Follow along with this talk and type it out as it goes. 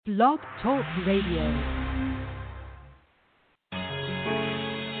Blog Talk Radio.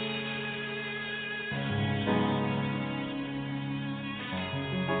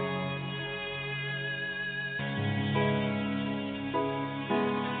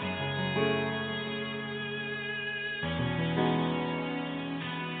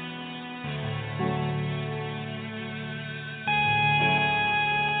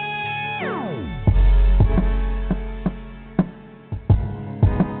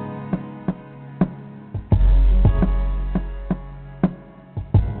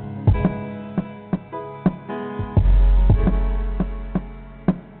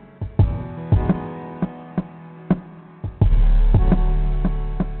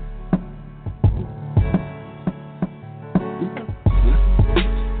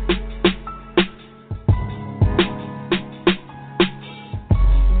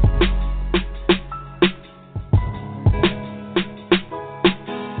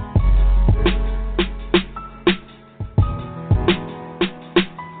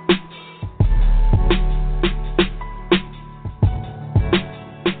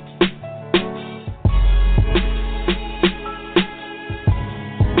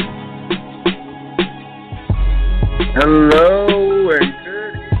 Hello and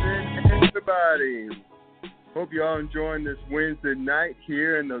good evening, everybody. Hope you all enjoying this Wednesday night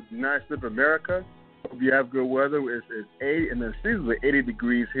here in the United States of America. Hope you have good weather. It's 80, and it's seasonally 80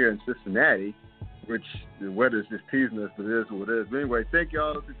 degrees here in Cincinnati, which the weather is just teasing us, but it is what it is. But anyway, thank you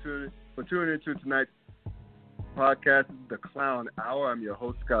all for tuning into tonight's podcast, The Clown Hour. I'm your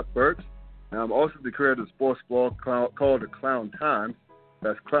host, Scott Burks. And I'm also the creator of the sports blog called The Clown Times.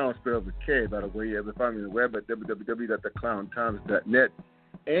 That's clown spelled with K, by the way. You can find me on the web at www.theclowntimes.net.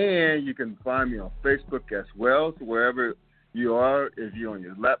 And you can find me on Facebook as well. So wherever you are, if you're on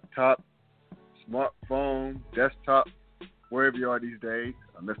your laptop, smartphone, desktop, wherever you are these days.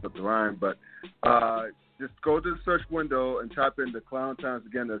 I messed up the rhyme, but just go to the search window and type in The Clown Times.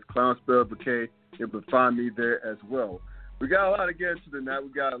 Again, that's clown spelled with K. You can find me there as well. We got a lot to get into tonight. We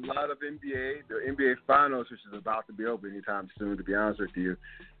got a lot of NBA, the NBA Finals, which is about to be over anytime soon, to be honest with you.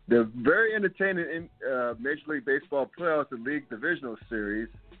 The very entertaining Major League Baseball playoffs, the League Divisional Series,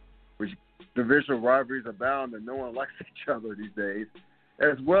 which divisional rivalries abound and no one likes each other these days,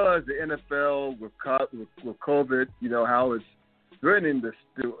 as well as the NFL with COVID, you know, how it's threatening to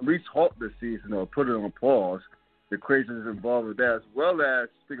at least halt the season or put it on pause, the craziness involved with that, as well as,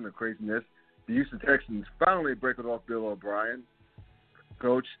 speaking of craziness, the Houston Texans finally breaking off Bill O'Brien,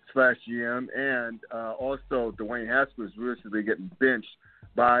 coach/GM, and also Dwayne Haskins recently getting benched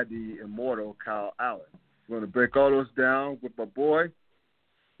by the immortal Kyle Allen. We're going to break all those down with my boy,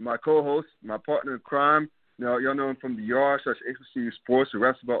 my co-host, my partner in crime. Now, y'all know him from the Yard/HBCU Sports, who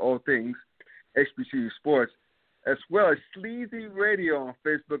raps about all things HBCU Sports, as well as Sleazy Radio on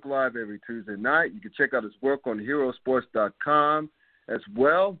Facebook Live every Tuesday night. You can check out his work on herosports.com as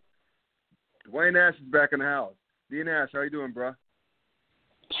well. Dwayne Nash is back in the house. D. Nash, how you doing, bro?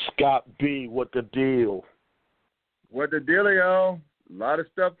 Scott B, what the deal? What the dealio? A lot of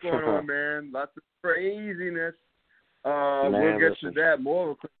stuff going on, man. Lots of craziness. We'll get to that. More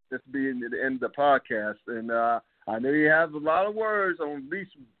of a craziness being at the end of the podcast. And I know you have a lot of words on at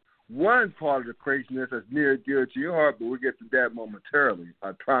least one part of the craziness that's near and dear to your heart, but we'll get to that momentarily.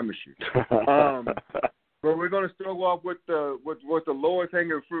 I promise you. But we're going to start off with the lowest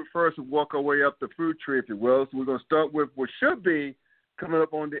hanging fruit first and walk our way up the fruit tree, if you will. So we're going to start with what should be coming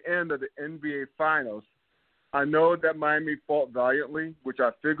up on the end of the NBA Finals. I know that Miami fought valiantly, which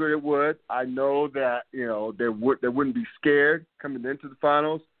I figured it would. I know that, you know, they wouldn't be scared coming into the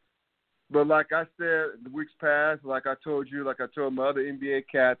Finals. But like I said in the weeks past, like I told you, like I told my other NBA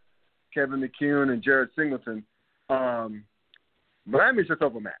cats, Kevin McCune and Jared Singleton, Miami's just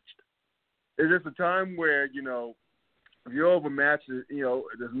overmatched. It's just a time where, you know, if you're overmatched, you know,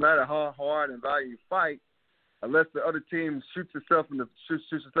 it doesn't matter how hard and violent you fight, unless the other team shoots itself in the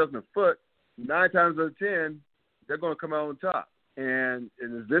foot, 9 times out of 10, they're going to come out on top. And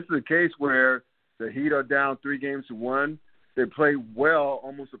this is a case where the Heat are down 3-1. They played well, I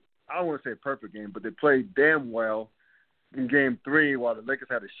don't want to say a perfect game, but they played damn well in Game 3 while the Lakers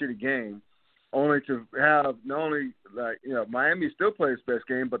had a shitty game. Only to have Miami still plays its best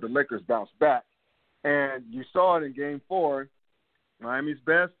game, but the Lakers bounced back. And you saw it in Game 4. Miami's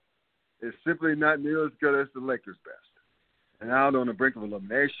best is simply not nearly as good as the Lakers' best. And now they're on the brink of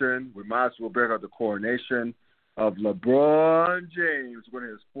elimination. We might as well break out the coronation of LeBron James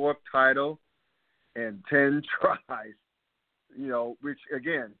winning his 4th title in 10 tries. You know, which,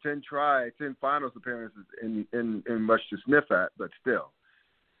 again, 10 finals appearances in much to sniff at, but still.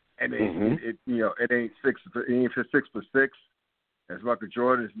 And it ain't 6 for 6, as Michael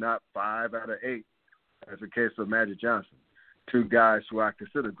Jordan is not 5 out of 8, as the case of Magic Johnson, two guys who I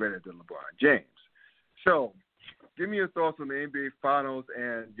consider greater than LeBron James. So, give me your thoughts on the NBA Finals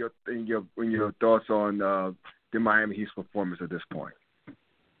and your thoughts on the Miami Heat's performance to this point.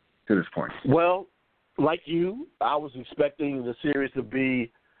 Well, like you, I was expecting the series to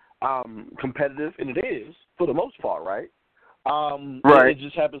be competitive, and it is for the most part, right? It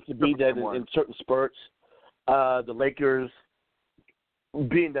just happens to be that in certain spurts, the Lakers,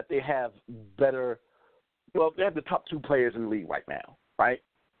 being that they have better, well, they have the top 2 players in the league right now, right?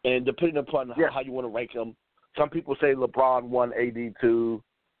 And depending upon how you want to rank them, some people say LeBron 1, AD 2.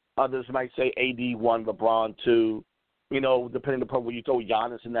 Others might say AD 1, LeBron 2. You know, depending upon where you throw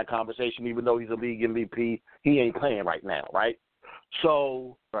Giannis in that conversation, even though he's a league MVP, he ain't playing right now, right?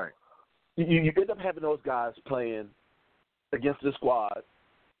 So you end up having those guys playing against this squad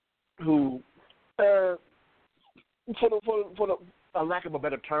who, for a lack of a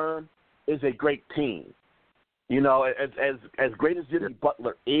better term, is a great team. You know, as great as Jimmy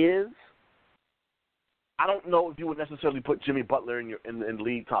Butler is, I don't know if you would necessarily put Jimmy Butler in the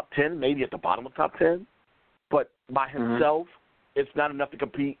league top 10, maybe at the bottom of top 10. But by himself, it's not enough to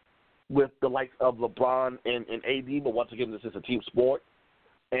compete with the likes of LeBron and AD. But once again, this is a team sport.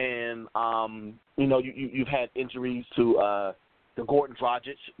 And, you know, you've had injuries to Gordon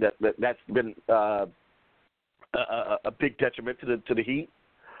Dragic. That's been a big detriment to the Heat.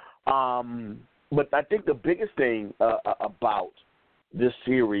 But I think the biggest thing about this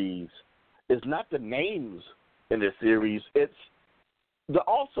series is not the names in this series. It's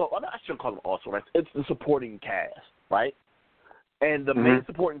I shouldn't call them also, right? It's the supporting cast, right? And the main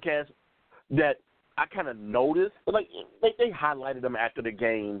supporting cast that I kind of noticed, like they highlighted them after the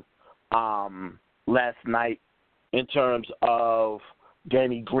game last night in terms of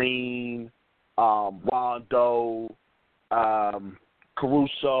Danny Green, Rondo,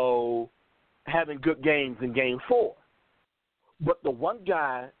 Caruso having good games in Game 4. But the one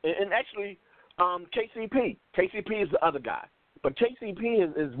guy, and actually KCP is the other guy. But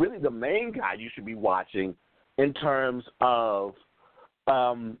KCP is really the main guy you should be watching in terms of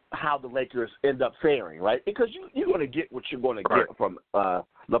how the Lakers end up faring, right? Because you're going to get what you're going to get from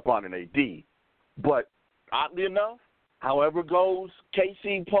LeBron and AD. But oddly enough, however goes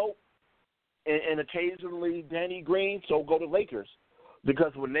KC Pope and occasionally Danny Green, so go the Lakers.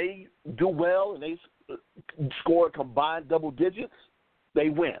 Because when they do well and they score combined double digits, they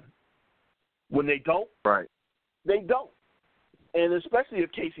win. When they don't, they don't. And especially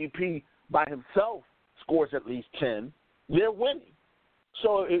if KCP by himself scores at least 10, they're winning.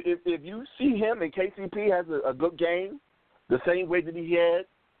 So if you see him and KCP has a good game, the same way that he had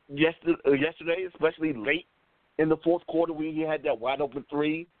yesterday, especially late in the fourth quarter when he had that wide-open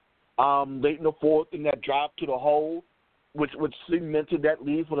three, late in the fourth in that drive to the hole, which cemented that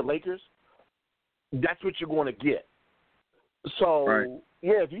lead for the Lakers, that's what you're going to get. So,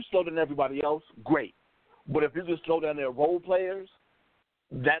 if you slow down everybody else, great. But if you just slow down their role players,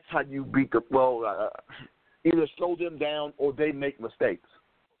 that's how you beat either slow them down or they make mistakes.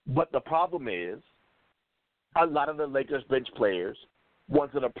 But the problem is a lot of the Lakers bench players,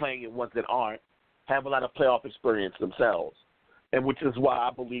 ones that are playing and ones that aren't, have a lot of playoff experience themselves, and which is why I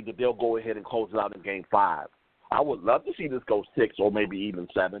believe that they'll go ahead and close it out in Game 5. I would love to see this go 6 or maybe even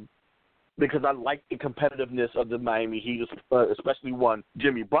 7 because I like the competitiveness of the Miami Heat, especially one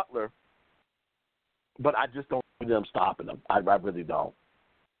Jimmy Butler, but I just don't see them stopping them. I really don't.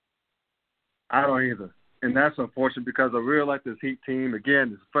 I don't either. And that's unfortunate because I really like this Heat team.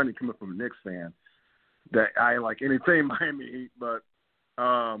 Again, it's funny coming from a Knicks fan that I like anything Miami Heat, but,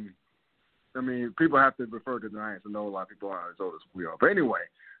 people have to refer to the Giants. I know a lot of people aren't as old as we are. But anyway,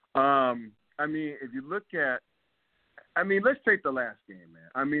 if you look at, let's take the last game,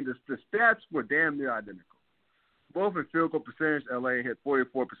 man. The stats were damn near identical. Both in field goal percentage, LA hit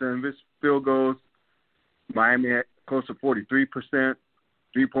 44% of its field goals. Miami had close to 43%.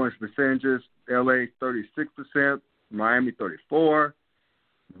 3-point percentages, LA 36%, Miami 34%.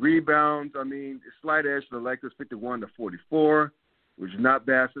 Rebounds, slight edge to the Lakers 51-44, which is not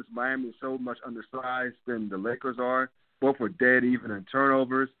bad since Miami is so much undersized than the Lakers are. Both were dead even in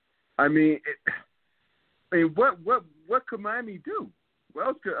turnovers. What could Miami do? What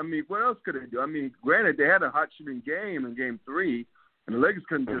else could they do? Granted, they had a hot shooting game in Game 3, and the Lakers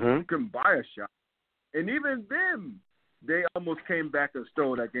couldn't buy a shot. And even then, they almost came back and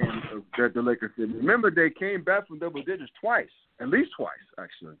stole that game that the Lakers did. Remember, they came back from double digits twice, at least twice,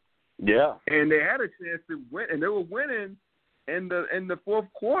 actually. Yeah. And they had a chance to win, and they were winning in the fourth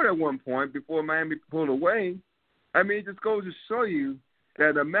quarter at one point before Miami pulled away. It just goes to show you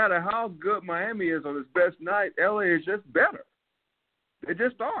that no matter how good Miami is on its best night, LA is just better. They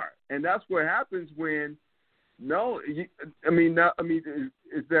just are, and that's what happens when. Is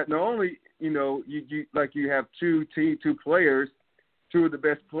that not only you have two players, two of the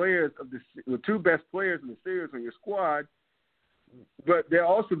best players two best players in the series on your squad, but they're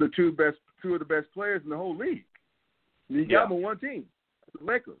also the two of the best players in the whole league. You got them on one team, the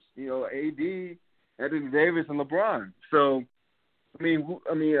Lakers. AD, Anthony Davis, and LeBron. So,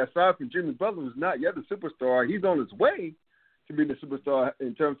 aside from Jimmy Butler, who's not yet a superstar, he's on his way to being a superstar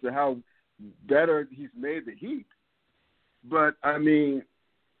in terms of how better he's made the Heat. But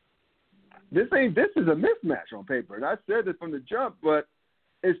this is a mismatch on paper, and I said it from the jump. But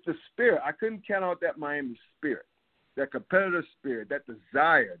it's the spirit. I couldn't count out that Miami spirit, that competitive spirit, that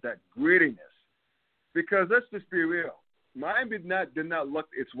desire, that grittiness. Because let's just be real, Miami did not luck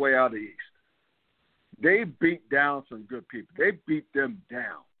its way out of the East. They beat down some good people. They beat them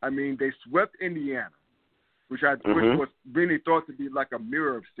down. They swept Indiana, which was really thought to be like a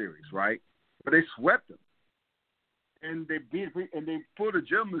mirror series, right? But they swept them, and they pulled a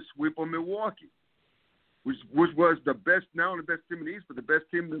gentleman's sweep on Milwaukee, which was the best, not only the best team in the East, but the best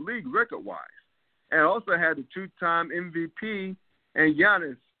team in the league record-wise, and also had the two-time MVP and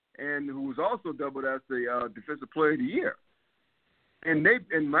Giannis, and who was also doubled as the Defensive Player of the Year, and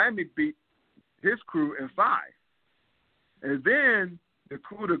Miami beat his crew in 5, and then the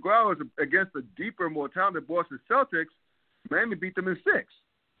coup de grace against the deeper, more talented Boston Celtics, Miami beat them in 6.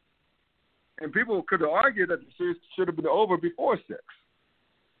 And people could have argued that the series should have been over before 6.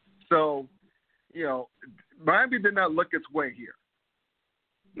 So, Miami did not look its way here.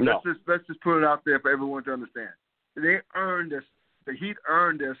 No. Let's just put it out there for everyone to understand. They earned this. The Heat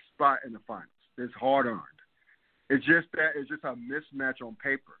earned their spot in the finals. It's hard earned. It's just a mismatch on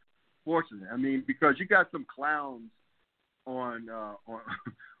paper. Fortunately, because you got some clowns on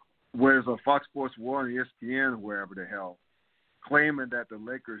whether it's on Fox Sports 1 or ESPN or wherever the hell, claiming that the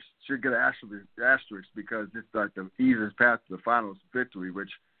Lakers should get an asterisk because it's like the easiest path to the finals victory,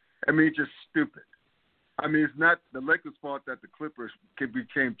 which, it's just stupid. It's not the Lakers' fault that the Clippers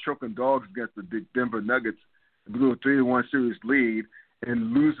became choking dogs against the Denver Nuggets and blew a 3-1 series lead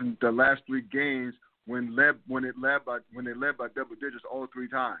and losing the last 3 games when they led by double digits all 3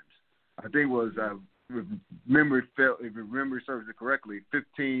 times. I think it was, if memory serves it correctly,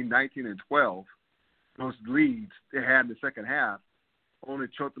 15, 19, and 12. Those leads they had in the second half only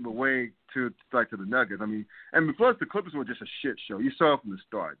choked them away to the Nuggets. And plus the Clippers were just a shit show. You saw it from the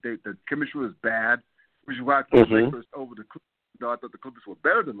start. The chemistry was bad, which is why I thought the Lakers over the Clippers. I thought the Clippers were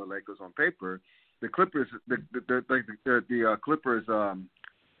better than the Lakers on paper. The Clippers, the Clippers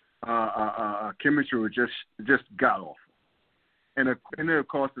chemistry was just god awful, and it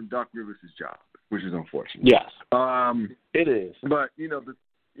cost them Doc Rivers his job, which is unfortunate. Yes, it is. But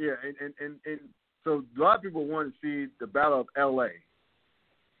so a lot of people want to see the Battle of L.A.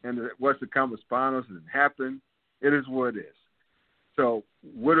 and the Western Conference Finals. It didn't happen. It is what it is. So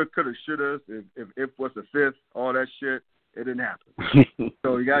woulda, coulda, shoulda, if was the 5th, all that shit, it didn't happen.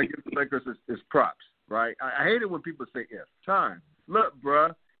 So you got to give the Lakers his props, right? I hate it when people say if. Time. Look,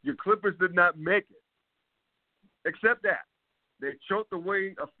 bruh, your Clippers did not make it. Accept that. They choked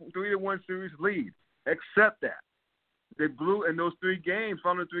away a 3-1 series lead. Accept that. They blew in those 3 games,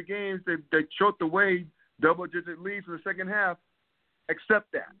 final 3 games, they choked away double-digit leads in the second half. Accept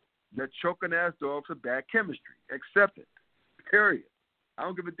that. They're choking ass dogs with bad chemistry. Accept it. Period. I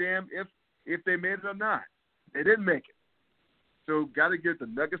don't give a damn if they made it or not. They didn't make it. So got to give the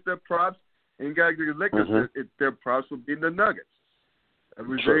Nuggets their props, and you got to give the Lakers their props for beating the Nuggets.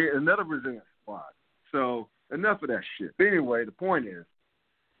 Another resilient squad. So enough of that shit. But anyway, the point is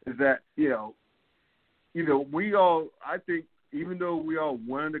that, we all, I think, even though we all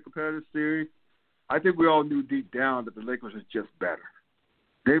won the competitive series, I think we all knew deep down that the Lakers was just better.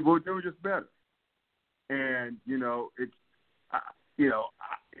 They were just better. And,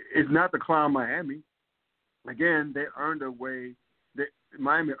 it's not to clown Miami. Again, they earned their way.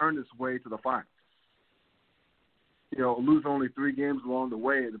 Miami earned its way to the finals. Lose only 3 games along the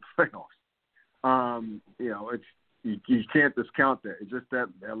way in the playoffs. You can't discount that. It's just that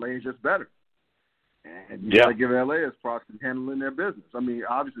LA is just better. And you got to give LA its props in handling their business.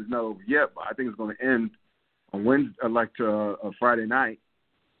 Obviously it's not over yet, but I think it's going to end on Wednesday, a Friday night.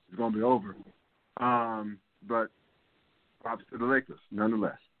 It's going to be over. But props to the Lakers,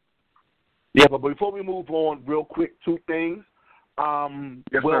 nonetheless. Yeah, but before we move on, real quick, 2 things.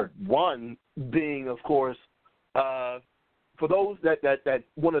 Yes, sir. One being, of course, for those that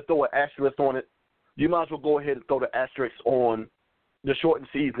want to throw an asterisk on it, you might as well go ahead and throw the asterisk on the shortened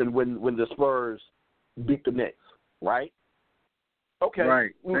season when the Spurs beat the Knicks, right? Okay.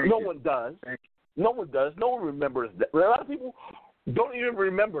 Right. No one does. No one does. No one remembers that. A lot of people don't even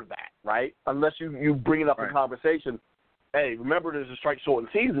remember that, right? Unless you bring it up in Right. conversation. Hey, remember there's a strike-shortened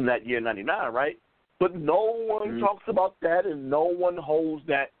season that year, 99, right? But no one talks about that, and no one holds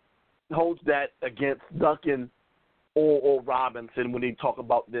that against Duncan or Robinson when they talk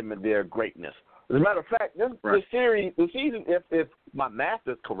about them and their greatness. As a matter of fact, the season, if my math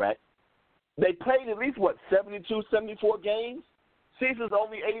is correct, they played at least, 72, 74 games? Season's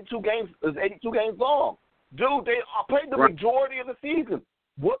only 82 games. Is 82 games long. Dude, they played the majority of the season.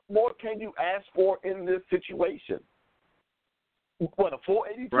 What more can you ask for in this situation? What, a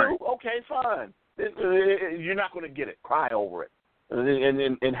 482? Right. Okay, fine. You're not going to get it. Cry over it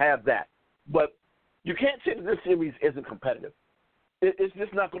and have that. But you can't say that this series isn't competitive. It's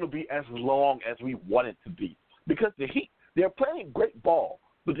just not going to be as long as we want it to be because the Heat, they're playing great ball.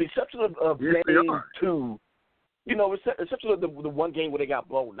 With the exception of game 2, exception of the one game where they got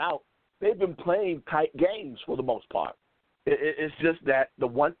blown out, they've been playing tight games for the most part. It's just that the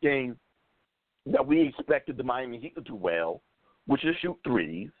one thing that we expected the Miami Heat to do well, which is shoot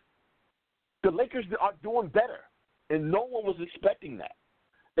threes, the Lakers are doing better, and no one was expecting that.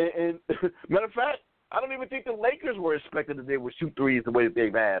 And matter of fact, I don't even think the Lakers were expecting that they would shoot threes the way that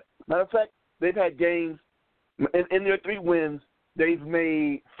they've had. Matter of fact, they've had games in their 3 wins. They've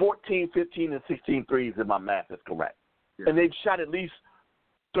made 14, 15, and 16 threes, if my math is correct. Yeah. And they've shot at least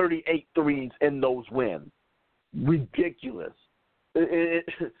 38 threes in those wins. Ridiculous.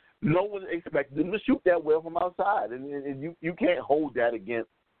 No one expected them to shoot that well from outside, and you can't hold that against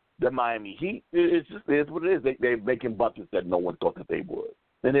the Miami Heat. It's what it is. They're making buckets that no one thought that they would,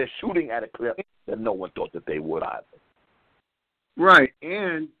 and they're shooting at a clip that no one thought that they would either. Right,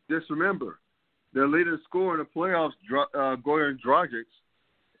 and just remember, their leading scorer in the playoffs, Goran Dragic,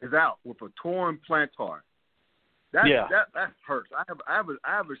 is out with a torn plantar. That hurts. I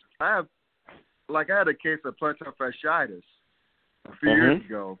had a case of plantar fasciitis a few years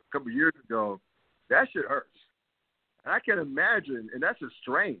ago, a couple of years ago. That shit hurts. And I can imagine, and that's a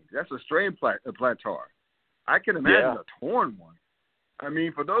strain. That's a strain plantar. I can imagine a torn one. I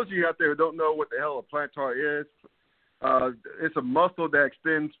mean, for those of you out there who don't know what the hell a plantar is, it's a muscle that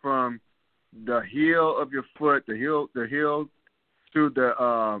extends from the heel of your foot, the heel to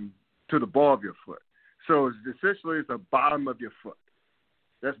the ball of your foot. So it's the bottom of your foot.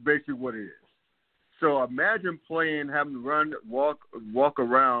 That's basically what it is. So imagine having to run, walk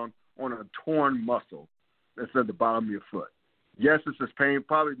around on a torn muscle that's at the bottom of your foot. Yes, it's just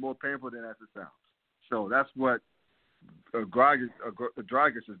probably more painful than as it sounds. So that's what Dragic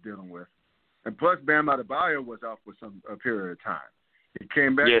is dealing with. And plus, Bam Adebayo was out for a period of time. He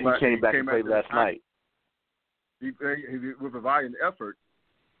came back. Yeah, he came back and played last night. He with a valiant effort.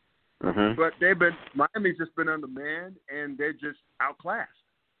 Mm-hmm. But Miami's just been undermanned, and they're just outclassed.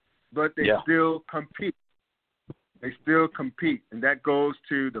 But they still compete. They still compete, and that goes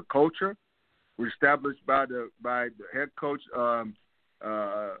to the culture, which was established by the head coach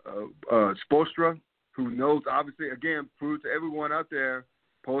Spoelstra, who knows, obviously, again, proves to everyone out there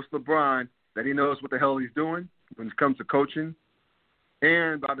post LeBron that he knows what the hell he's doing when it comes to coaching,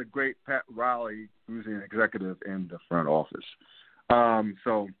 and by the great Pat Riley, who's an executive in the front office.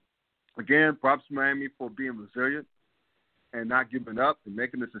 So, again, props to Miami for being resilient and not giving up and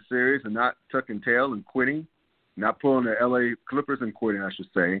making this a series and not tucking tail and quitting, not pulling the L.A. Clippers and quitting, I should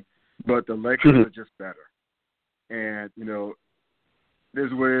say. But the Lakers are just better. And, this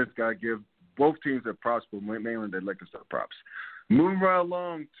is where it's got to give both teams their props, but mainly the Lakers their props. Moving right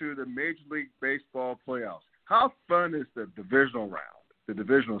along to the Major League Baseball playoffs. How fun is the divisional round, the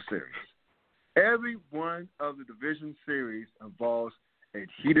divisional series? Every one of the division series involves a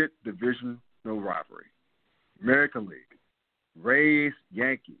heated divisional rivalry. American League, Rays,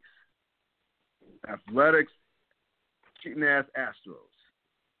 Yankees, Athletics, cheating-ass Astros,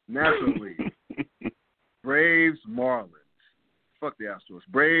 National League, Braves, Marlins. Fuck the Astros.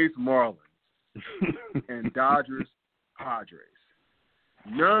 Braves, Marlins, and Dodgers, Padres.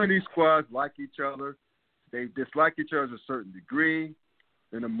 None of these squads like each other. They dislike each other to a certain degree.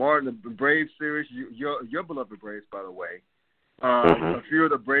 In the Braves series, your beloved Braves, by the way, a few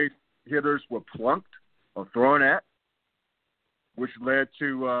of the Braves hitters were plunked or thrown at, which led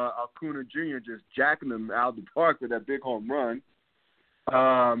to Acuna Jr. just jacking them out of the park with that big home run.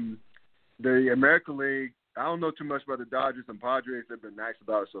 The American League, I don't know too much about the Dodgers and Padres. They've been nice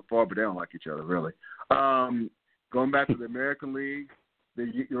about it so far, but they don't like each other, really. Going back to the American League,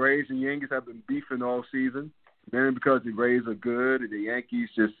 the Rays and Yankees have been beefing all season, mainly because the Rays are good and the Yankees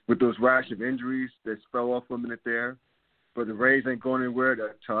just, with those rash of injuries, they fell off a minute there. But the Rays ain't going anywhere.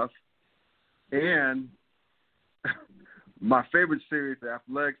 They're tough. And my favorite series, the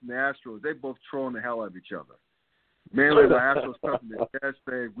Athletics and the Astros, they both trolling the hell out of each other. Mainly the Astros something that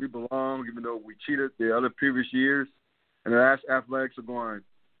saying we belong, even though we cheated the other previous years. And the Athletics are going,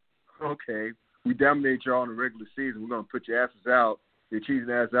 okay, we dominate y'all in the regular season. We're going to put your asses out, your cheating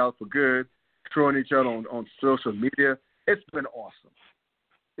ass out for good, throwing each other on social media. It's been awesome.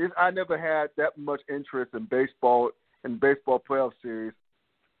 I never had that much interest in baseball playoff series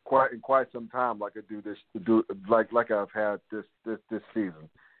in quite some time like I do like I've had this season.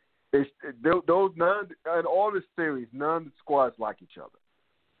 Those none in all this series, none of the squads like each other.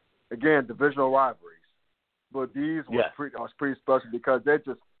 Again, divisional rivalries, but these were pretty special because they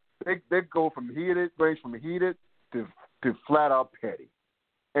go from heated to flat out petty,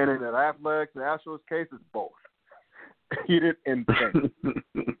 and in the Athletics and Astros case, it's both heated and petty.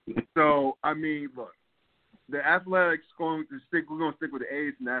 So I mean, look, the Athletics we're going to stick with the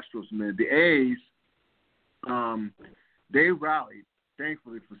A's and Astros, man. The A's, they rallied.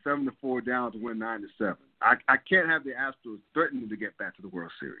 Thankfully, from 7-4 down to win 9-7. I can't have the Astros threatening to get back to the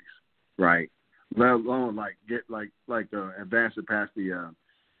World Series, right? Let alone advance it past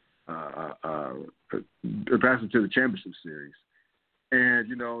advancing to the championship series. And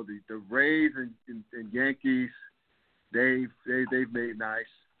you know the Rays and Yankees, they've made nice,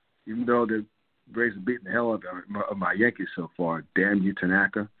 even though the Rays have beaten the hell out of my Yankees so far. Damn you,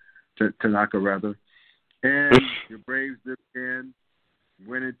 Tanaka rather. And the Braves did again.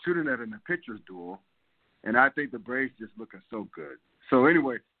 Winning 2-0 in the pitcher's duel, and I think the Braves just looking so good. So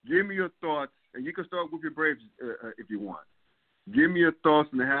anyway, give me your thoughts, and you can start with your Braves if you want. Give me your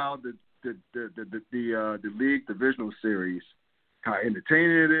thoughts on how the league divisional series, how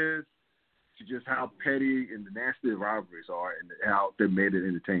entertaining it is, to just how petty and the nasty the rivalries are, and how they made it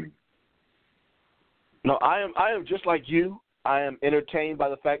entertaining. No, I am just like you. I am entertained by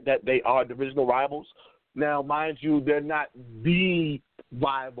the fact that they are divisional rivals. Now, mind you, they're not the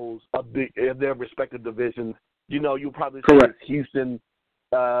rivals of their respective divisions. You know, you'll probably say it's Houston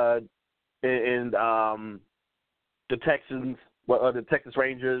and the Texans, the Texas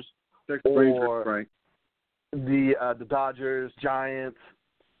Rangers, right? The Dodgers, Giants,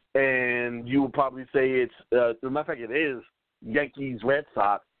 and you would probably say it's as a matter of fact, it is Yankees, Red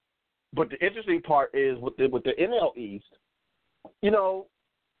Sox. But the interesting part is with the NL East, you know,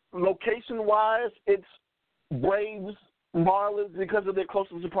 location-wise, it's Braves, Marlins because of their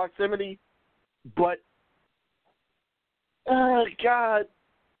closeness and proximity. But, God,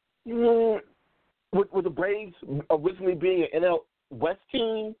 with the Braves originally being an NL West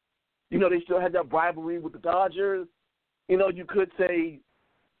team, you know, they still had that rivalry with the Dodgers. You know, you could say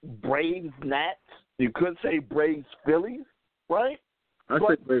Braves, Nats. You could say Braves, Phillies, right? I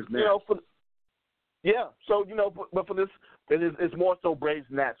say Braves, Nats. You know, so, you know, but for this, it's more so Braves,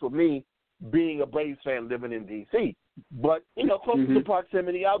 Nats for me, being a Braves fan living in D.C. But, you know, close to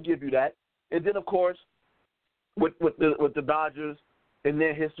proximity, I'll give you that. And then, of course, with the Dodgers and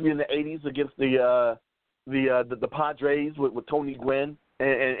their history in the 80s against the Padres with Tony Gwynn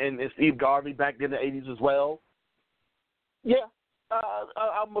and Steve Garvey back in the 80s as well. Yeah,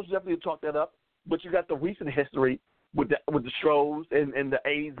 I'll most definitely chalk that up. But you got the recent history with the Stros and the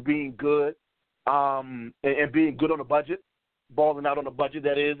A's being good and being good on the budget. Balling out on the budget,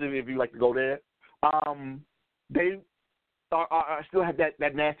 that is, if you like to go there. They are still have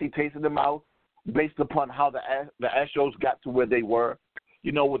that nasty taste in their mouth based upon how the Astros got to where they were.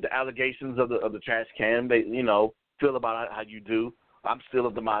 You know, with the allegations of the trash can, they, you know, feel about how you do. I'm still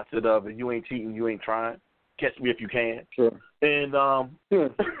of the mindset of, if you ain't cheating, you ain't trying. Catch me if you can. Sure. And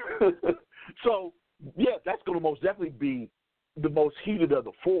so, yeah, that's going to most definitely be the most heated of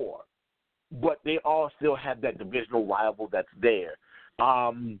the four. But they all still have that divisional rival that's there.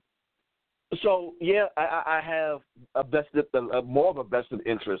 So, yeah, I have more of a vested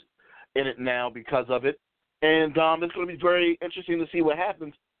interest in it now because of it. And it's going to be very interesting to see what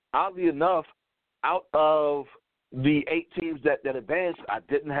happens. Oddly enough, out of the 8 teams that advanced, I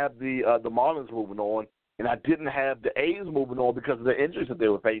didn't have the Marlins moving on, and I didn't have the A's moving on because of the injuries that they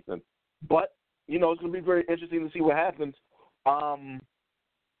were facing. But, you know, it's going to be very interesting to see what happens.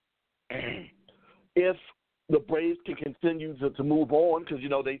 If the Braves can continue to move on, because, you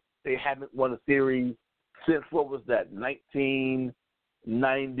know, they haven't won a series since, what was that,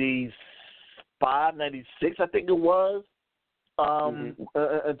 1995, 96, I think it was,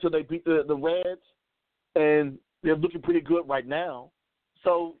 until they beat the Reds, and they're looking pretty good right now.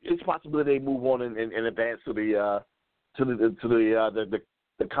 So it's possible they move on and advance to the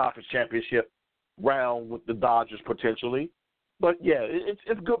conference championship round with the Dodgers potentially. But yeah,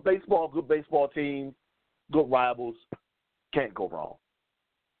 it's good baseball teams, good rivals. Can't go wrong.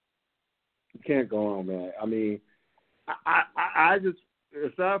 You can't go wrong, man. I mean, I just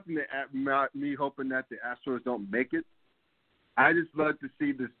aside from me hoping that the Astros don't make it, I just love to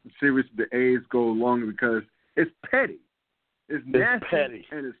see this series of the A's go longer because it's petty. It's nasty petty.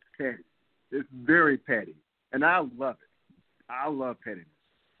 And it's petty. It's very petty. And I love it. I love pettiness.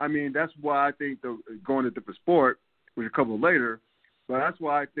 I mean, that's why I think going to different sport, which a couple later, but that's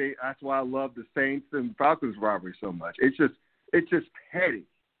why I love the Saints and Falcons rivalry so much. It's just petty.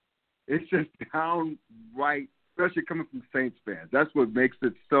 It's just downright, especially coming from Saints fans. That's what makes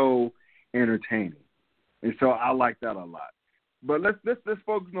it so entertaining. And so I like that a lot. But let's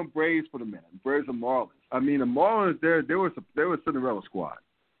focus on Braves for the minute. Braves and Marlins. I mean, the Marlins, they were a Cinderella squad.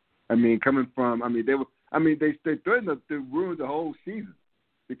 I mean, they threatened to ruin the whole season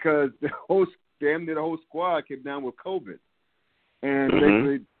because the whole squad came down with COVID. And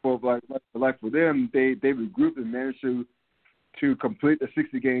basically, for them, they regrouped and managed to complete the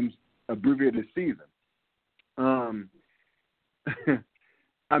 60 games abbreviated season.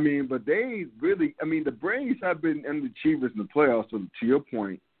 I mean, but they really, the Braves have been underachievers in the playoffs, to your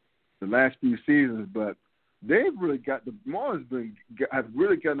point, the last few seasons, but they've really the Marlins have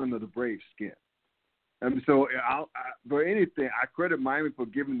really gotten under the Braves' skin. So for anything, I credit Miami for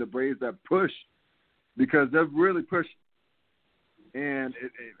giving the Braves that push because they've really pushed. And,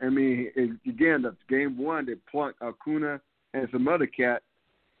 again, the game one, they plunked Acuna and some other cat,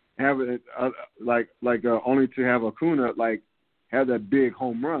 only to have Acuna, have that big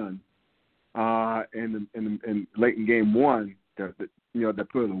home run in late in game one that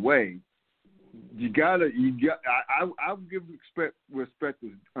put it away. I'll give respect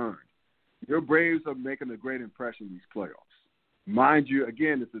is earned. Your Braves are making a great impression in these playoffs. Mind you,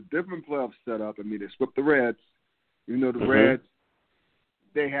 again, it's a different playoff setup. They swept the Reds. Even though the Reds,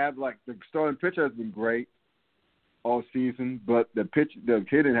 they have the starting pitcher has been great all season, but the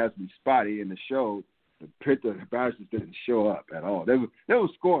hitting has been spotty in the show. The batters just didn't show up at all. They were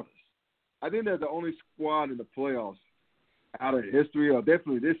scoreless. I think they're the only squad in the playoffs out of history, or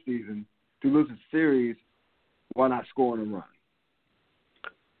definitely this season, to lose a series while not scoring a run.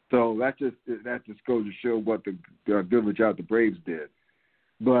 So that just goes to show what the good of a job the Braves did.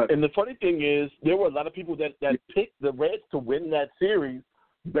 And the funny thing is, there were a lot of people that picked the Reds to win that series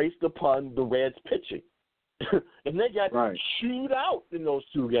based upon the Reds pitching, and they got chewed out in those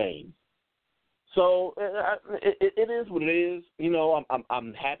two games. So it is what it is.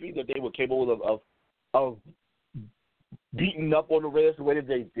 I'm happy that they were capable of beating up on the Reds the way that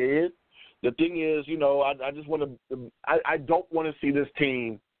they did. The thing is, I just want to. I don't want to see this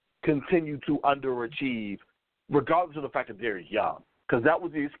team continue to underachieve, regardless of the fact that they're young. Because that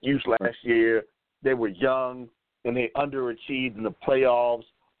was the excuse last year. They were young and they underachieved in the playoffs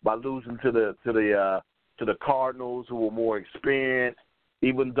by losing to the Cardinals, who were more experienced,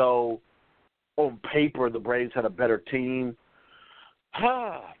 even though on paper the Braves had a better team.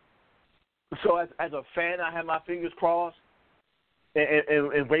 So as a fan, I had my fingers crossed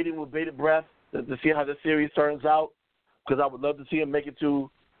and waiting with bated breath to see how the series turns out, because I would love to see them make it to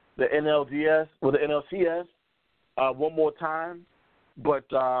the NLDS or the NLCS one more time. But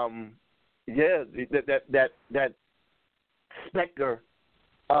that specter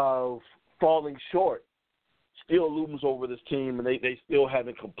of falling short still looms over this team, and they still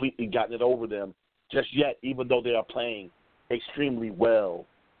haven't completely gotten it over them just yet, even though they are playing extremely well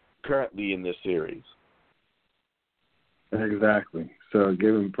currently in this series. Exactly. So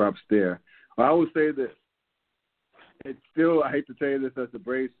give him props there. Well, I would say this. It's still, I hate to say this as a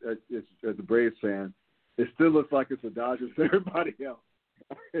Braves fan, it still looks like it's the Dodgers to everybody else.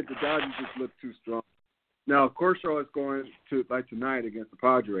 The Dodgers just look too strong. Now, Kershaw is going to tonight against the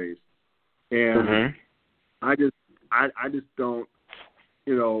Padres, and I just don't,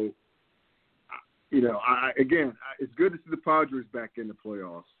 it's good to see the Padres back in the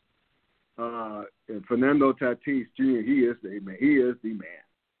playoffs. And Fernando Tatis Jr., he is the man.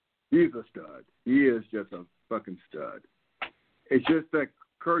 He's a stud. He is just a fucking stud. It's just that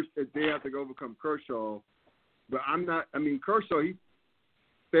they have to overcome Kershaw, but Kershaw, he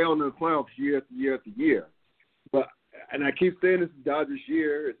failed in the playoffs year after year after year. And I keep saying it's the Dodgers'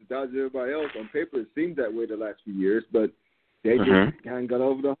 year. It's the Dodgers, everybody else. On paper, it seemed that way the last few years, but they just kind of got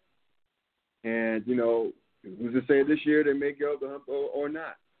over the hump. And, who's to say this year they may go over the hump or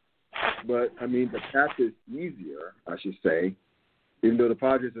not. But, the path is easier, I should say, even though the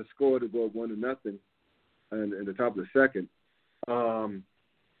Padres have scored to go 1-0 in the top of the second.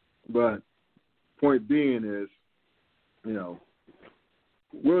 But point being is,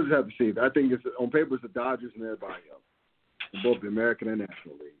 we'll just have to see. I think it's on paper it's the Dodgers and everybody else, in both the American and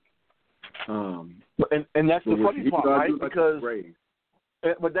National League. And that's the funny part, right?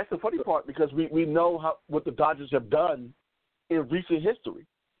 But that's the funny part because we know what the Dodgers have done in recent history.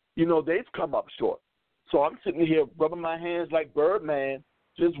 They've come up short. So I'm sitting here rubbing my hands like Birdman,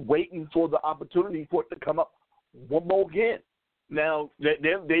 just waiting for the opportunity for it to come up one more again. Now,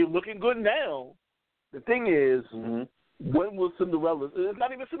 they're looking good now. The thing is, when will Cinderella – it's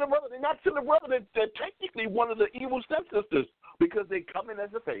not even Cinderella. They're not Cinderella. They're technically one of the evil stepsisters because they come in as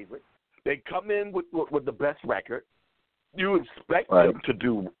a favorite. They come in with the best record. You expect them to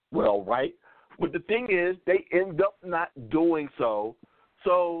do well, right? But the thing is, they end up not doing so.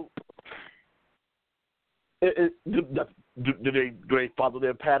 So do they follow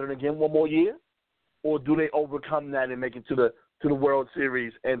their pattern again one more year? Or do they overcome that and make it to the World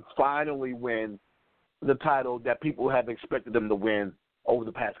Series and finally win the title that people have expected them to win over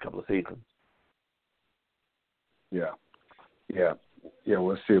the past couple of seasons? Yeah,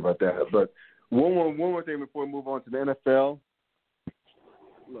 we'll see about that. But one more thing before we move on to the NFL.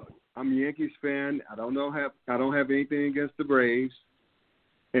 Look, I'm a Yankees fan. I don't have anything against the Braves.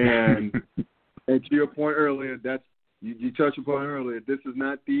 And and to your point earlier, you touched upon earlier. This is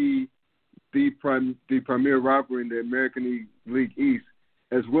not the premier rivalry in the American League East,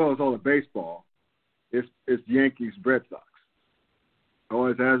 as well as all of baseball. It's Yankees Red Sox.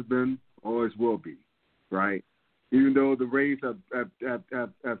 Always has been, always will be, right? Even though the Rays have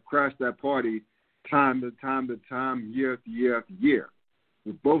crashed that party time to time, year after year after year,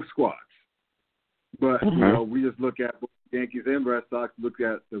 with both squads. But we just look at both Yankees and Red Sox, look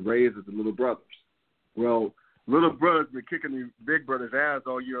at the Rays as the little brothers. Well, little brothers been kicking the big brothers' ass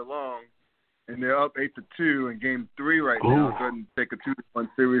all year long, and they're up 8-2 in Game 3 right now, trying to take a 2-1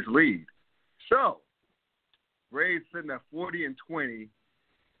 series lead. So, Rays sitting at 40-20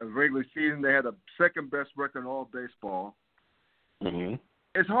 of the regular season. They had the second best record in all baseball. Mm-hmm.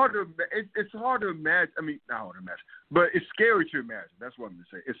 It's hard to imagine. I mean, not hard to imagine, but it's scary to imagine. That's what I'm going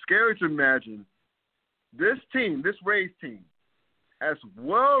to say. It's scary to imagine this team, this Rays team, as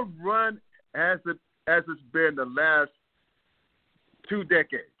well run as it's been the last 2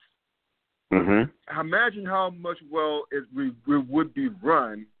 decades. Mm-hmm. Imagine how much it would be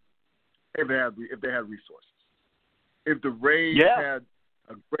run if they had resources. If the Rays had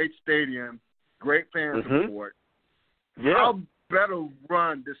a great stadium, great fan support, how better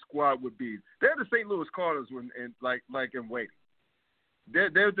run this squad would be. They're the St. Louis Cardinals in waiting.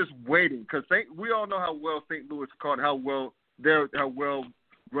 They're just waiting because we all know how well St. Louis Cardinals, how well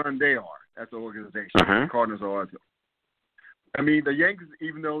run they are as an organization. The Cardinals are. I mean, the Yankees,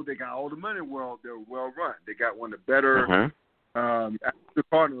 even though they got all the money in the world, they're well run. They got one of the better, the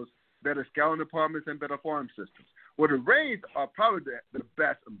Cardinals, better scouting departments and better farm systems. Well, the Rays are probably the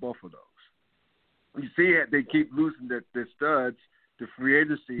best in both of those. You see it, they keep losing their studs to free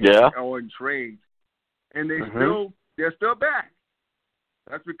agency or in trades, and they're still back.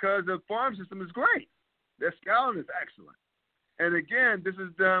 That's because the farm system is great. Their scouting is excellent. And again, this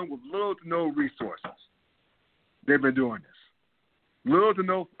is done with little to no resources. They've been doing this. Little to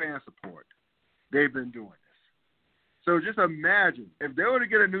no fan support. They've been doing this. So just imagine, if they were to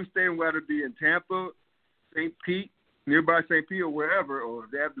get a new stadium, whether it be in Tampa, St. Pete, nearby St. Pete or wherever, or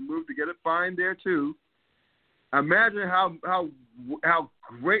if they have to move to get it fine there too, imagine how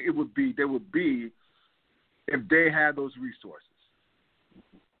great they would be if they had those resources.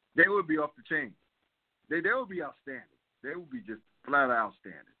 They would be off the chain. They would be outstanding. They would be just flat out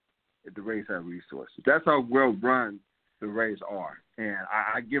outstanding if the Rays had resources. That's how well run the Rays are, and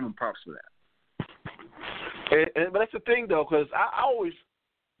I give them props for that. But that's the thing, though, because I always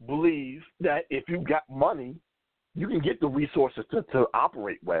believe that if you got money, you can get the resources to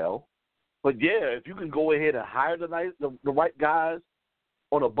operate well. But, if you can go ahead and hire the right guys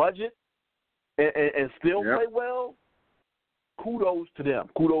on a budget and still play well, kudos to them.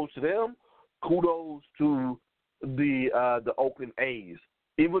 Kudos to the Oakland A's,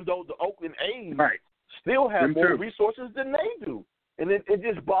 even though the Oakland A's still have more resources than they do. And it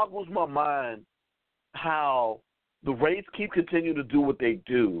just boggles my mind how the Rays keep continuing to do what they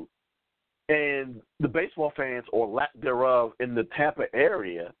do, and the baseball fans, or lack thereof, in the Tampa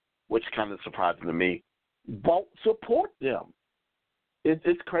area, which kind of surprising to me, won't support them.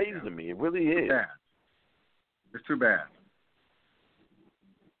 It's crazy to me. It really is. It's too bad.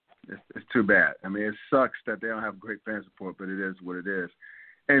 It's too bad. I mean, it sucks that they don't have great fan support, but it is what it is.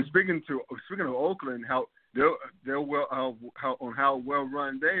 And speaking of Oakland, how well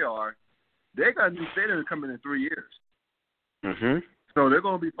run they are, they got a new stadium coming in 3 years. Mm-hmm. So they're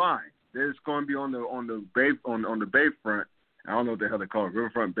going to be fine. They're just going to be on the Bayfront. I don't know what the hell they call it,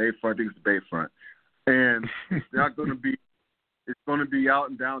 Riverfront, Bayfront. I think it's the Bayfront. And it's not going to be. It's going to be out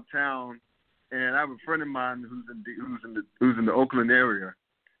in downtown. And I have a friend of mine who's in the Oakland area,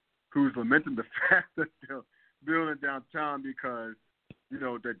 who's lamenting the fact that building downtown because,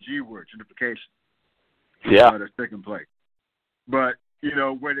 the G word, gentrification. Yeah. That's taking place. But,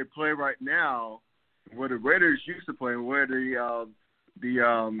 where they play right now, where the Raiders used to play, where the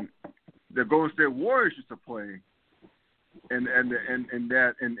Golden State Warriors used to play, in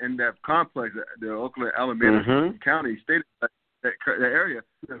that complex, the Oakland Alameda County State, that area,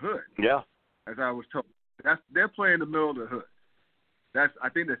 the hood. Yeah. As I was told, they're playing in the middle of the hood. I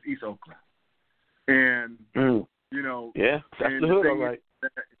think that's East Oakland, and yeah, that's the hood, all right.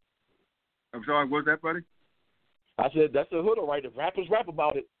 I'm sorry, what was that, buddy? I said that's the hood, all right. If rappers rap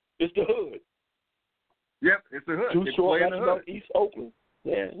about it, it's the hood. Yep, it's the hood. Too they short play raps about East Oakland.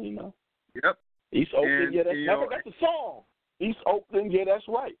 Yeah, Yep. East Oakland, and, yeah, that's a song. East Oakland, yeah, that's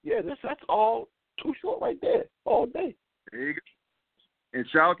right. Yeah, that's all Too Short right there, all day. There you go. And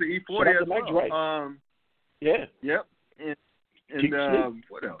shout out to E40 as well. Right. Yeah. Yep. And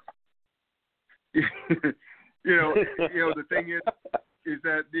what else? The thing is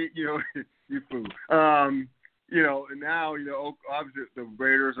that you fool. And now obviously the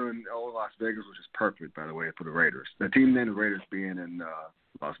Raiders are in Las Vegas, which is perfect, by the way, for the Raiders. The team named the Raiders being in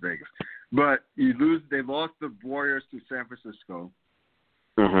Las Vegas, but they lost the Warriors to San Francisco.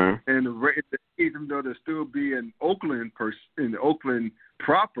 And even though they'll still be in Oakland,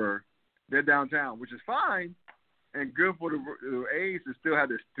 proper, they're downtown, which is fine and good for the A's to still have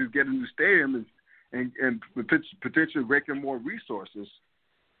to get a new stadium and potentially raking more resources.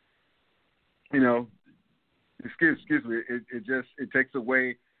 Excuse me, it takes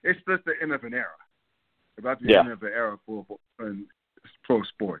away. It's just the end of an era. About the end of an era for pro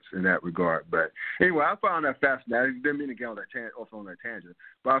sports in that regard. But anyway, I found that fascinating. I didn't mean to get on that tangent,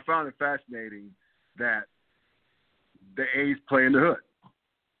 but I found it fascinating that the A's play in the hood.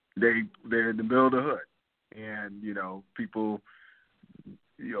 They're in the middle of the hood, and people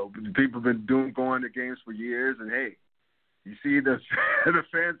have been going to games for years, and hey, you see the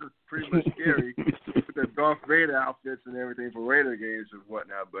fans are pretty much scary with their Darth Vader outfits and everything for Raider games and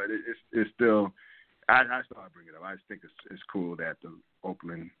whatnot. But it's still. I started bringing it up. I just think it's cool that the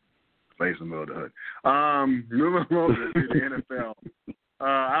Oakland plays in the middle of the hood. Moving over to the NFL.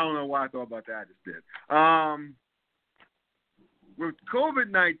 I don't know why I thought about that. I just did. With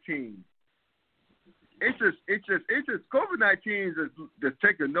COVID-19, it's just COVID-19 is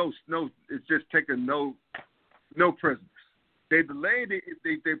just taking no prisoners. They delayed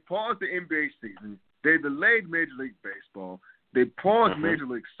they paused the NBA season. They delayed Major League Baseball. They paused Major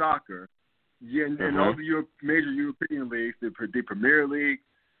League Soccer. Yeah, and all the major European leagues, the Premier League,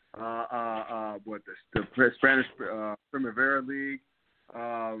 the Spanish Primavera League,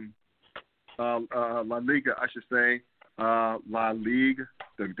 La Liga, I should say, La Ligue,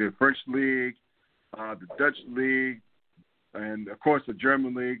 the French League, the Dutch League, and of course the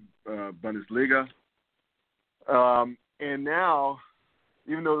German League, Bundesliga. And now,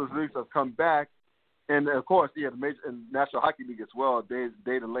 even though those leagues have come back, and of course, the major and National Hockey League as well, they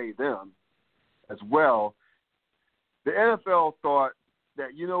delayed them as well. The NFL thought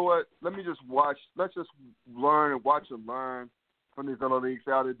that, let's just learn and watch and learn from these other leagues,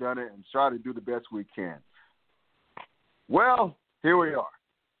 how they've done it, and try to do the best we can. Well, here we are.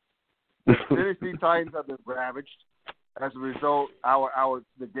 The Tennessee Titans have been ravaged. As a result,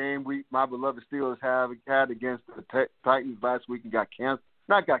 the game my beloved Steelers had against the Titans last week and got canceled.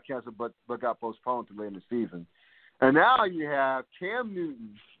 Not got canceled, but got postponed to later in the season. And now you have Cam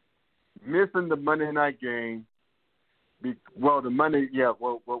Newton missing the Monday night game. The Monday's game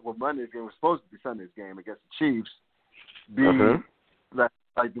was supposed to be Sunday's game against the Chiefs. Being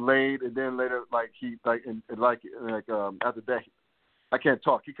delayed, and then later after that, I can't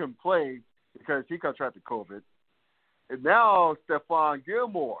talk. He couldn't play because he contracted COVID. And now Stephon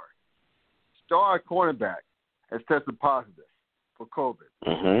Gilmore, star cornerback, has tested positive for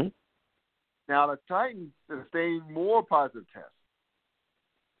COVID. Now the Titans are staying more positive tests,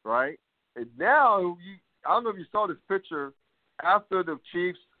 right? And now I don't know if you saw this picture after the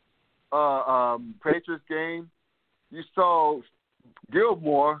Chiefs Patriots game. You saw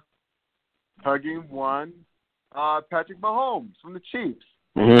Gilmore hugging one Patrick Mahomes from the Chiefs.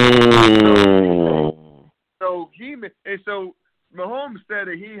 So Mahomes said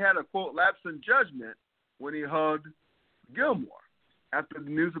that he had a quote lapse in judgment when he hugged Gilmore after the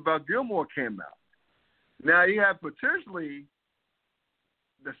news about Gilmore came out. Now you have potentially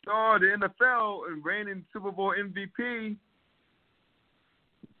the star of the NFL and reigning Super Bowl MVP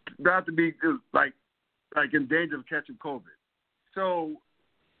about to be like in danger of catching COVID. So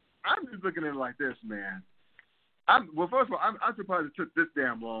I'm just looking at it like this, man. First of all, I'm surprised it took this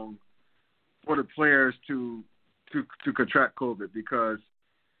damn long for the players to contract COVID because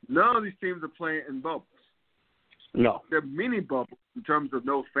none of these teams are playing in bubbles. No. they're mini bubbles in terms of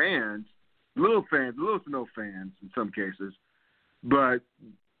no fans, little to no fans in some cases, but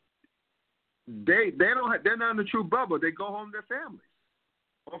they're not in a true bubble. They go home to their families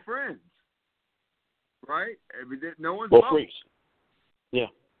or friends, right? No one's or bubble. freaks. Yeah.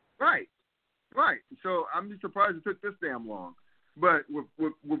 Right. So I'm just surprised it took this damn long. But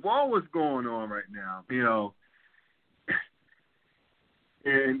with all what's going on right now,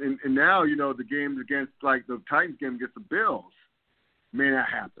 and now, the games against, like, the Titans game against the Bills may not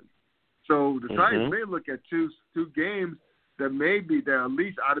happen. So the Titans may look at two games that at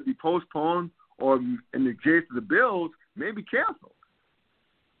least ought to be postponed, or in the case of the Bills, maybe canceled.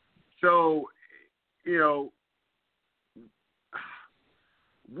 So,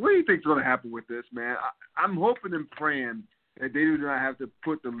 what do you think's going to happen with this, man? I'm hoping and praying that they do not have to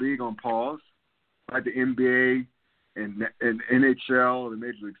put the league on pause, like the NBA and NHL and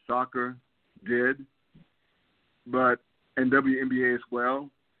Major League Soccer did, and WNBA as well.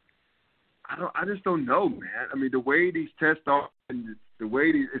 I just don't know, man. I mean, the way these tests are, and the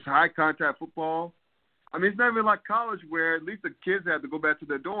way it's high contact football. I mean, it's not even like college where at least the kids have to go back to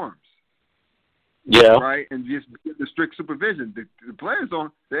their dorms. Yeah. Right, and just get the strict supervision. The players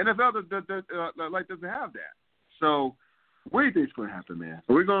don't. The NFL doesn't have that. So, what do you think is going to happen, man?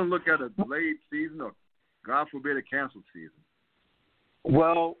 Are we going to look at a delayed season, or God forbid, a canceled season?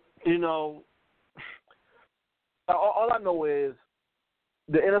 Well, all I know is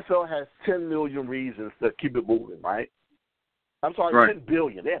the NFL has 10 million reasons to keep it moving, right? I'm sorry, right. 10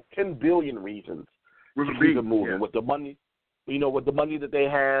 billion. They have 10 billion reasons to keep it moving with the money. With the money that they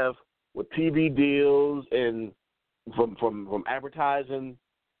have, with TV deals and from advertising,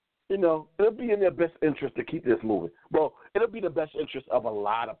 it'll be in their best interest to keep this moving. Well, it'll be the best interest of a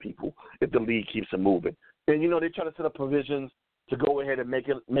lot of people if the league keeps it moving. And they try to set up provisions to go ahead and make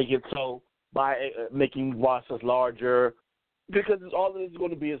it so by making rosters larger, because all it is going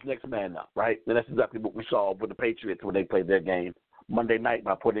to be is next man up, right? And that's exactly what we saw with the Patriots when they played their game Monday night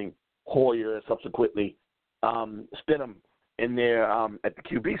by putting Hoyer and subsequently Stidham in there at the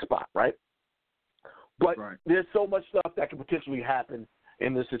QB spot, right? But there's so much stuff that could potentially happen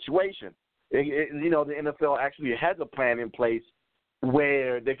in this situation. The NFL actually has a plan in place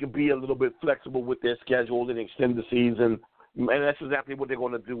where they can be a little bit flexible with their schedule and extend the season, and that's exactly what they're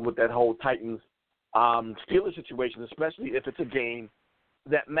going to do with that whole Titans Steelers situation, especially if it's a game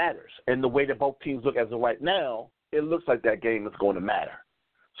that matters. And the way that both teams look as of right now, it looks like that game is going to matter.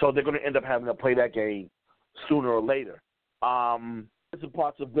 So they're going to end up having to play that game sooner or later. It's a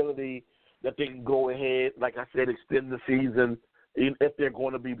possibility that they can go ahead, like I said, extend the season if there are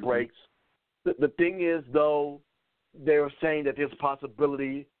going to be breaks. The thing is, though, they're saying that there's a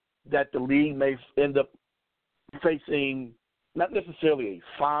possibility that the league may end up facing not necessarily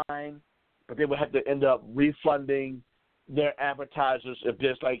a fine, but they would have to end up refunding their advertisers if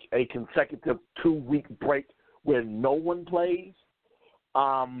there's like a consecutive 2-week break where no one plays.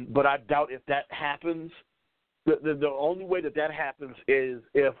 But I doubt if that happens. The only way that happens is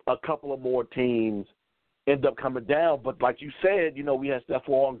if a couple of more teams end up coming down. But like you said, we had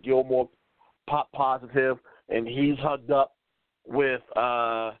Stephon Gilmore pop positive, and he's hugged up with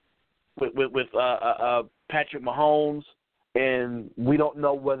Patrick Mahomes, and we don't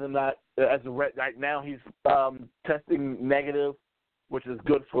know whether or not, as of right now, he's testing negative, which is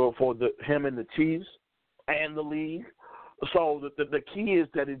good for him and the Chiefs and the league. So the key is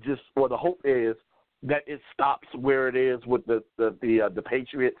that the hope is that it stops where it is with the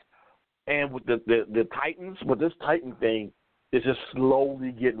Patriots and with the Titans. But this Titan thing is just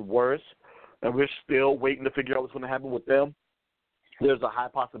slowly getting worse, and we're still waiting to figure out what's going to happen with them. There's a high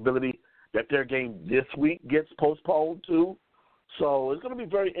possibility that their game this week gets postponed too. So it's going to be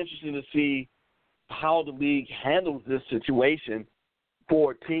very interesting to see how the league handles this situation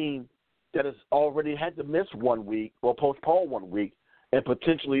for a team that has already had to miss 1 week or postpone 1 week and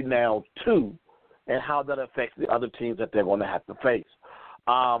potentially now 2, and how that affects the other teams that they're going to have to face.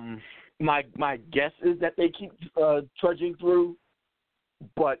 My guess is that they keep trudging through,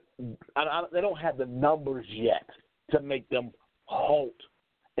 but they don't have the numbers yet to make them halt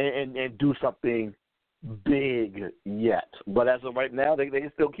and do something big yet. But as of right now, they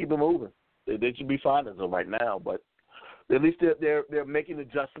can still keep it moving. They should be fine as of right now, but at least they're making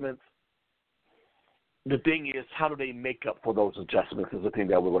adjustments. The thing is, how do they make up for those adjustments is the thing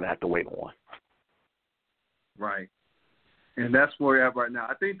that we're going to have to wait on. Right. And that's where we're at right now.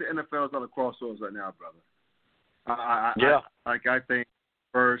 I think the NFL is on the crossroads right now, brother. I think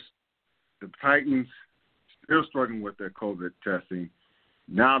first, the Titans still struggling with their COVID testing.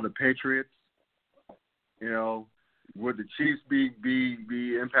 Now the Patriots, would the Chiefs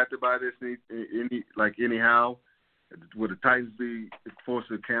be impacted by this anyhow? Would the Titans be forced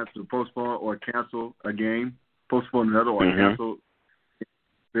to postpone or cancel a game, postpone another, or cancel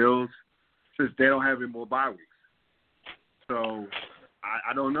Bills, since they don't have any more bye weeks? So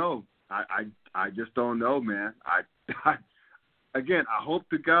I don't know. I just don't know, man. Again, I hope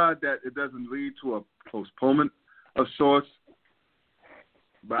to God that it doesn't lead to a postponement of sorts.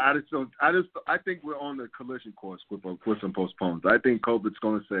 But I think we're on the collision course with some postponements. I think COVID's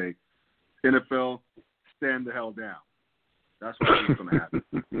going to say, NFL, stand the hell down. That's what I think is going to happen.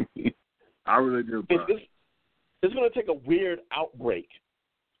 I really do, bro. It's going to take a weird outbreak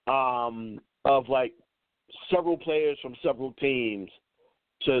of like several players from several teams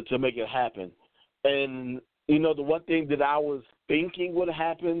to make it happen. And, you know, the one thing that I was thinking would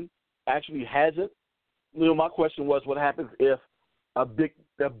happen actually hasn't. You know, my question was, what happens if a big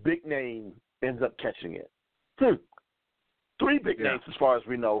name ends up catching it? 3 big names, as far as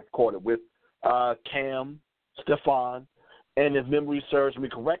we know, caught it, with Cam, Stephon, and if memory serves me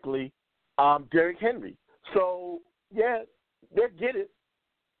correctly, Derrick Henry. So, yeah, they'll get it.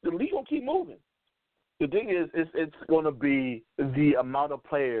 The league will keep moving. The thing is, it's going to be the amount of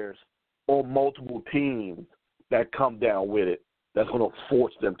players on multiple teams that come down with it that's going to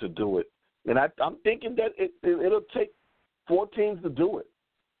force them to do it. And I'm thinking that it'll take 4 teams to do it,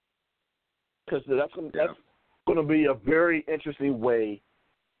 because that's going to be a very interesting way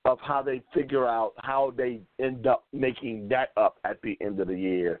of how they figure out how they end up making that up at the end of the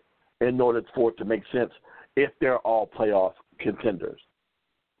year in order for it to make sense if they're all playoff contenders.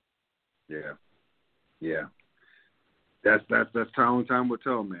 Yeah. That's time will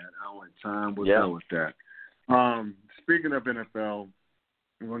tell, man. Time will tell with that. Speaking of NFL,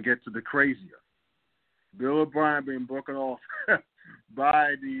 we're going to get to the crazier. Bill O'Brien being broken off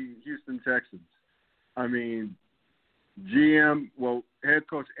by the Houston Texans. I mean, head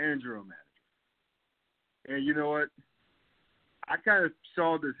coach and general manager. And you know what? I kind of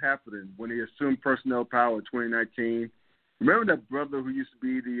saw this happening when he assumed personnel power in 2019. Remember that brother who used to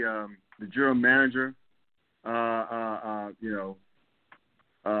be the general manager? I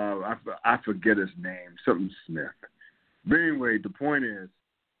forget his name, something Smith. But anyway, the point is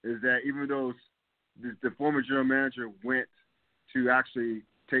that even though the former general manager went to actually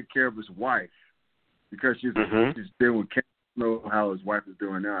take care of his wife because she's been with cancer. I don't know how his wife is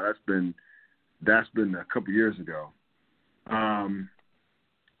doing now. That's been a couple years ago. There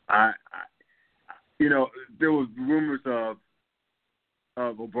was rumors of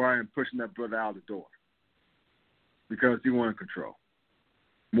O'Brien pushing that brother out the door because he wanted control,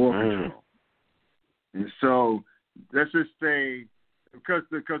 more control. And so let's just say because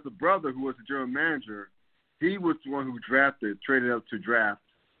the brother who was the general manager, he was the one who traded up to draft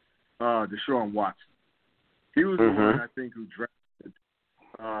Deshaun Watson. He was the one, I think, who drafted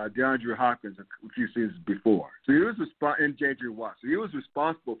DeAndre Hopkins a few seasons before. So he was and J.J. Watt. So he was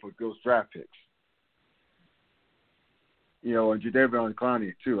responsible for those draft picks. You know, and Jadeveon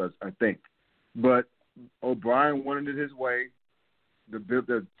Clowney too, I think. But O'Brien wanted it his way. The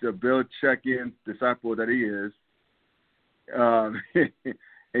Bill check-in disciple that he is. And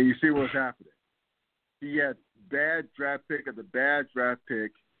you see what's happening. He had bad draft pick after bad draft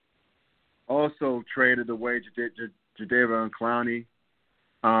pick. Also traded away Jadeveon Clowney.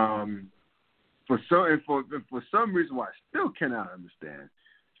 For some reason why I still cannot understand,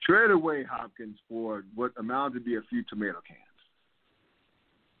 traded away Hopkins for what amounted to be a few tomato cans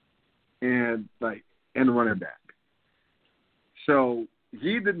and running back. So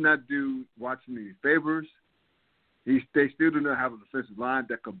he did not do Watson any favors. They still do not have an offensive line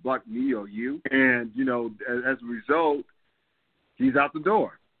that could block me or you. And, you know, as a result, he's out the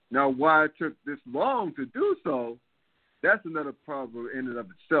door. Now, why it took this long to do so, that's another problem in and of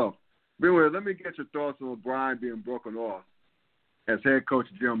itself. But anyway, let me get your thoughts on O'Brien being broken off as head coach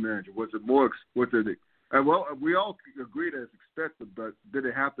and general manager. Was it well, we all agree that it's expected, but did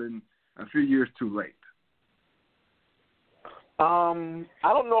it happen a few years too late? I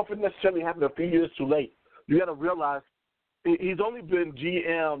don't know if it necessarily happened a few years too late. You got to realize he's only been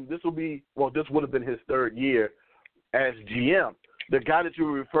GM. This would have been his 3rd year as GM. The guy that you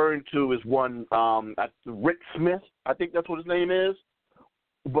were referring to is one Rick Smith. I think that's what his name is.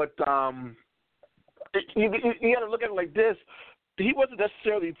 But you got to look at it like this. He wasn't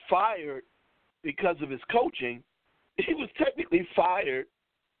necessarily fired because of his coaching. He was technically fired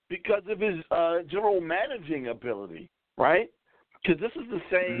because of his general managing ability, right? Because this is the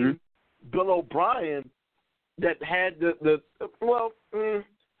same Bill O'Brien that had they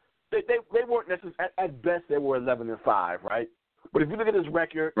weren't necessarily, at best they were 11-5, right? But if you look at his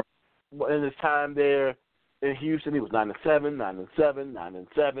record in his time there in Houston, he was 9-7, 9-7,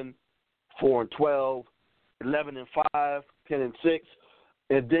 9-7, 4-12, 11-5, 10-6,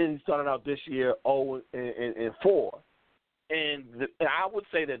 and then he started out this year 0-4. And I would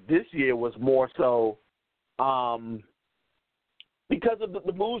say that this year was more so because of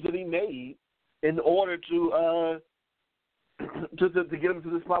the moves that he made in order to get him to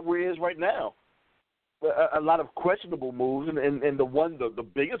the spot where he is right now. A lot of questionable moves, and the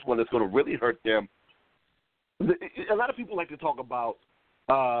biggest one that's going to really hurt them. A lot of people like to talk about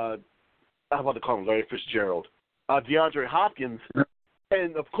I'm about to call him Larry Fitzgerald, DeAndre Hopkins,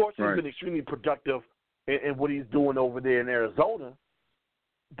 and of course he's been extremely productive in what he's doing over there in Arizona.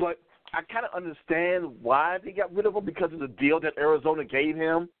 But I kind of understand why they got rid of him because of the deal that Arizona gave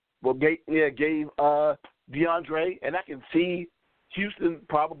him. Well, gave DeAndre, and I can see Houston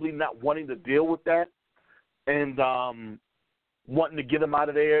probably not wanting to deal with that and wanting to get him out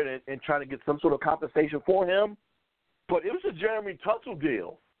of there and trying to get some sort of compensation for him. But it was a Jeremy Tunsil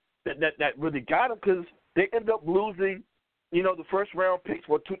deal that really got him because they ended up losing, the first round picks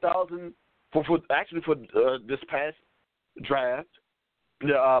for 2000 for this past draft,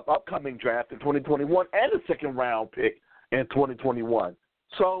 the upcoming draft in 2021, and a second round pick in 2021.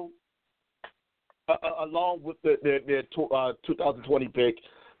 So, along with their 2020 pick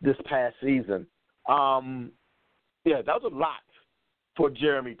this past season, that was a lot for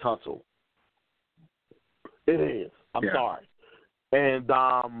Jeremy Tunsil. It is. I'm sorry. And,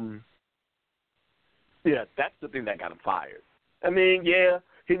 that's the thing that got him fired. I mean,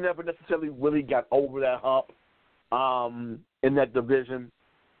 he never necessarily really got over that hump in that division,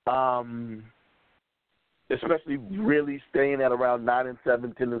 especially really staying at around 9-7,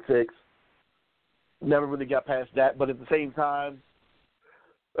 10-6. Never really got past that. But at the same time,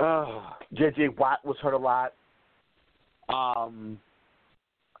 J.J. Watt was hurt a lot.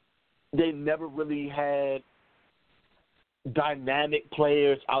 They never really had dynamic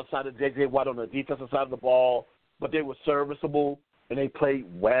players outside of J.J. Watt on the defensive side of the ball, but they were serviceable and they played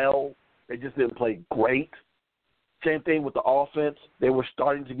well. They just didn't play great. Same thing with the offense. They were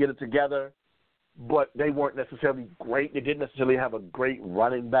starting to get it together, but they weren't necessarily great. They didn't necessarily have a great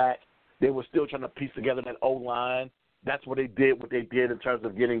running back. They were still trying to piece together that O-line. That's what they did in terms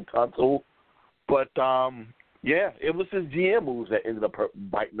of getting Tunsil. But, it was his GM moves that ended up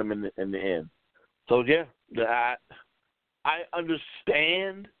biting them in the end. So, I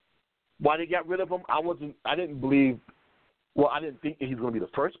understand why they got rid of him. I didn't think that he was going to be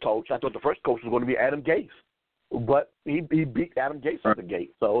the first coach. I thought the first coach was going to be Adam Gase. But he beat Adam Gase at the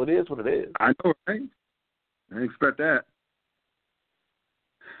gate. So it is what it is. I know, right? I didn't expect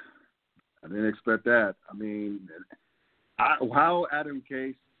that. I mean, how Adam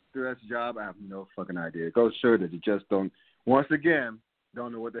Gase threw that job, I have no fucking idea. It goes to show that you just don't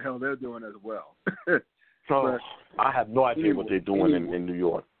know what the hell they're doing as well. So I have no idea what they're doing in New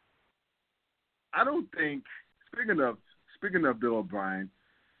York. I don't think, speaking of Bill O'Brien,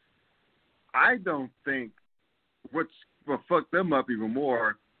 I don't think what fucked them up even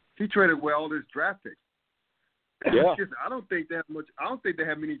more, he traded away all his draft picks. Yeah. I don't think they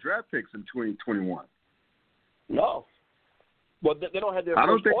have many draft picks in 2021. No. Well, they don't have their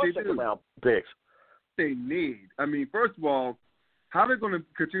first or second round picks. They need. I mean, first of all, how they're going to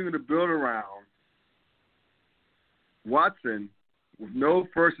continue to build around Watson with no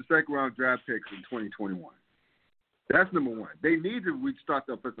first or second round draft picks in 2021. That's number one. They need to restart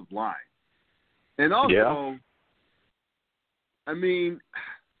the offensive line. And also, I mean,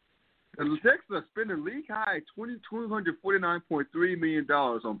 the Texans are spending league high $249.3 million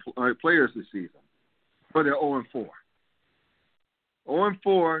on players this season, but they're 0-4.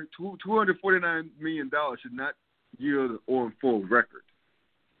 0-4, $249 million should not yield an 0-4 record.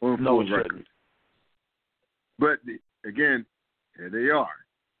 0-4 record. But again, here they are,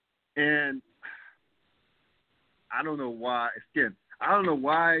 and I don't know why. Again, I don't know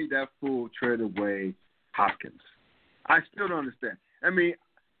why that fool traded away Hopkins. I still don't understand. I mean,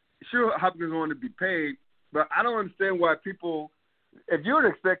 sure, Hopkins wanted to be paid, but I don't understand why people, if you're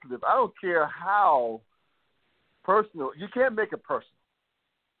an executive, I don't care how personal, you can't make it personal.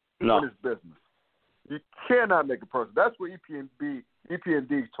 No. In this business. You cannot make it personal. That's what EP&D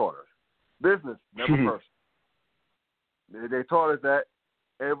taught us. Business, never personal. They taught us that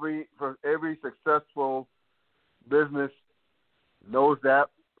every successful business knows that,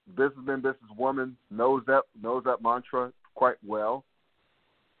 businessman, businesswoman knows that mantra quite well.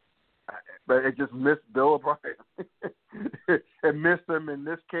 But it just missed Bill O'Brien. It missed him in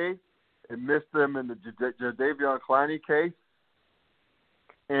this case. It missed him in the Jadeveon Clowney case.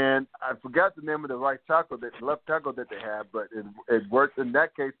 And I forgot the name of the left tackle that they had, but it worked in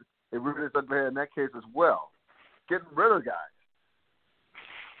that case. It really started to in that case as well. Getting rid of guys.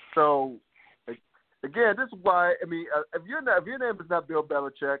 So again, this is why. I mean, if your name is not Bill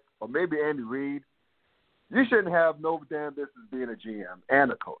Belichick or maybe Andy Reid, you shouldn't have no damn business being a GM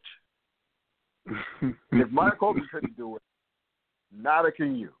and a coach. If Mike Hogan couldn't do it, neither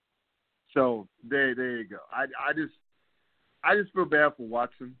can you. So there you go. I just feel bad for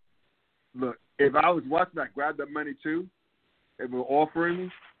Watson. Look, if I was Watson, I'd grab that money too. They were offering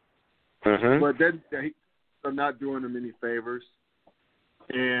me, but then they're not doing them any favors.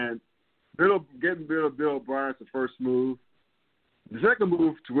 And getting Bill O'Brien's the first move. The second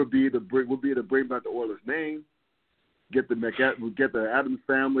move would be to bring back the Oilers name, get the Adams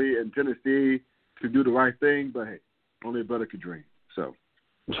family in Tennessee to do the right thing. But hey, only a brother could dream. So.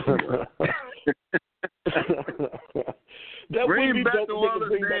 That would be dope to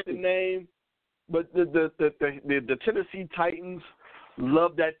bring back the name, but the Tennessee Titans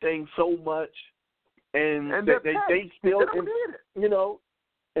love that thing so much, and they still, you know,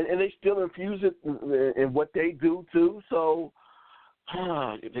 and they still infuse it in what they do too. So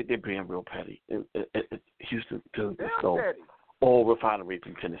they're being real petty. Houston too. So all refinery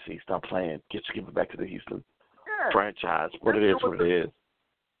from Tennessee, stop playing. Give it back to the Houston franchise. What it is.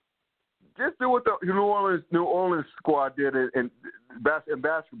 Just do what the New Orleans squad did in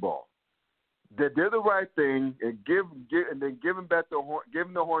basketball. They did the right thing and giving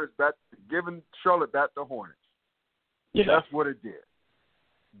Charlotte back the Hornets. Yeah. That's what it did.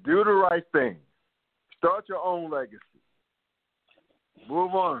 Do the right thing. Start your own legacy.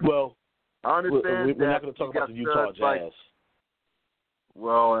 Move on. Well, I understand we're not going to talk about the Utah Jazz.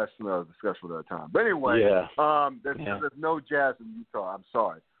 Well, that's another discussion for another time. But anyway, there's no Jazz in Utah. I'm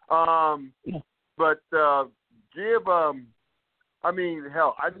sorry. But hell, I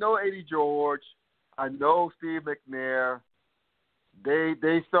know Eddie George. I know Steve McNair.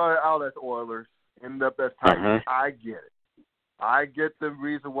 They started out as Oilers, ended up as Titans. I get it. I get the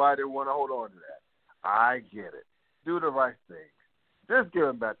reason why they want to hold on to that. I get it. Do the right thing. Just give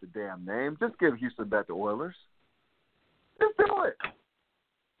them back the damn name. Just give Houston back the Oilers. Just do it.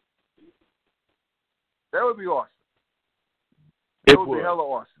 That would be awesome. It would be hella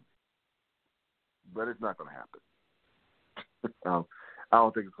awesome. But it's not going to happen. I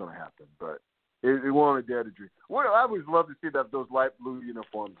don't think it's going to happen. But it won't dare to dream. Well, I would love to see those light blue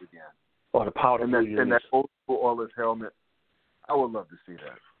uniforms again. Oh, the powder blue uniforms. And that old school Oilers helmet. I would love to see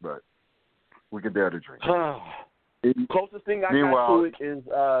that. But we can dare to dream. Closest thing I got to it is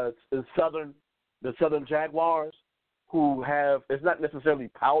the Southern Jaguars, who have, it's not necessarily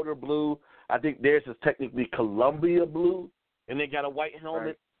powder blue. I think theirs is technically Columbia blue, and they got a white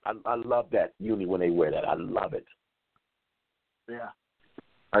helmet. Right. I love that uni when they wear that. I love it. Yeah.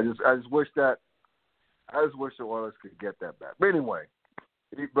 I just wish the Oilers could get that back. But anyway,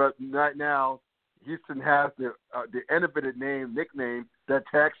 right now, Houston has the innovative nickname, the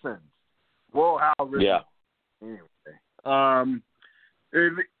Texans. Whoa, how rich. Yeah. Anyway,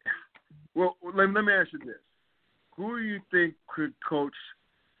 let me ask you this: who do you think could coach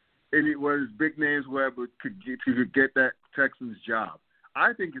one of his big names, whoever could get that Texans job?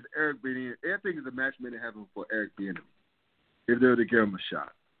 I think it's Eric Bieniemy. I think it's a match made in heaven for Eric Bieniemy if they were to give him a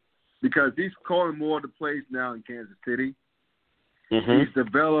shot, because he's calling more of the plays now in Kansas City. He's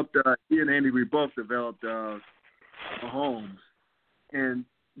developed. He and Andy Reid both developed Mahomes, and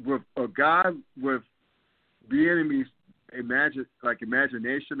with a guy with Bieniemy's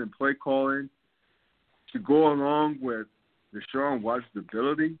imagination and play calling to go along with Deshaun Watson's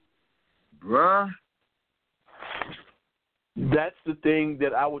ability, bruh. That's the thing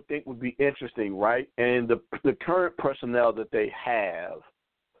that I would think would be interesting, right? And the current personnel that they have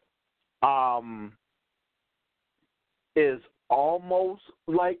is almost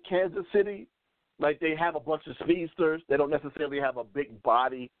like Kansas City. Like they have a bunch of speedsters. They don't necessarily have a big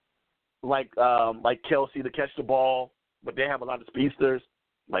body like Kelsey to catch the ball, but they have a lot of speedsters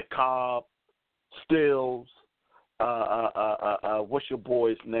like Cobb, Stills, what's your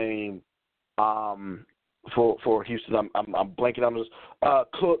boy's name for Houston? I'm blanking on this.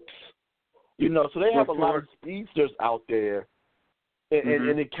 Cooks, so they have a lot of speedsters out there,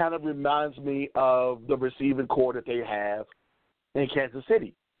 and it kind of reminds me of the receiving core that they have in Kansas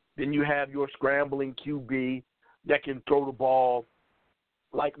City. Then you have your scrambling QB that can throw the ball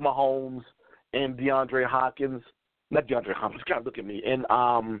like Mahomes and DeAndre Hopkins. Not DeAndre Hopkins, God, look at me. And,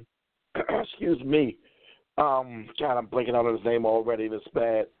 excuse me. God, I'm blanking out on his name already. That's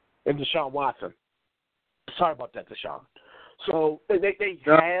bad. And Deshaun Watson. Sorry about that, Deshaun. So they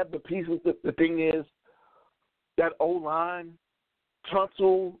have the pieces. The thing is, that O-line,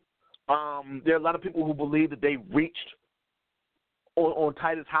 Tunsil, there are a lot of people who believe that they reached on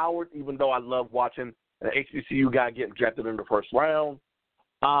Titus Howard, even though I love watching an HBCU guy getting drafted in the first round.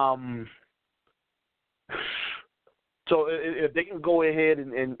 So if they can go ahead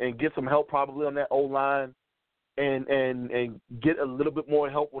and get some help probably on that O-line and get a little bit more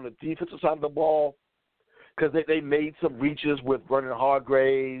help on the defensive side of the ball, because they made some reaches with Vernon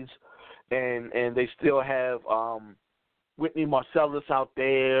Hargraves, and they still have Whitney Marcellus out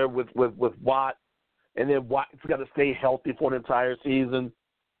there with Watt, and then Watt's got to stay healthy for an entire season.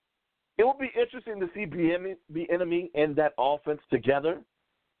 It will be interesting to see Bieniemy and that offense together.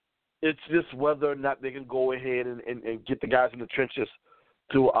 It's just whether or not they can go ahead and get the guys in the trenches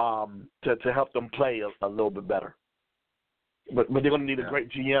to help them play a little bit better. But they're going to need a great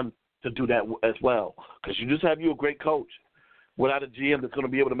GM to do that as well, because you just have a great coach without a GM that's going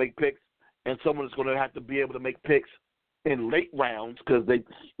to be able to make picks, and someone that's going to have to be able to make picks in late rounds because they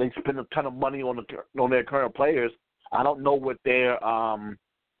spend a ton of money on their current players. I don't know what their I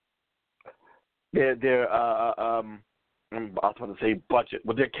was going to say budget,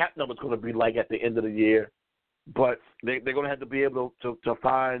 but their cap number is going to be like at the end of the year. But they're going to have to be able to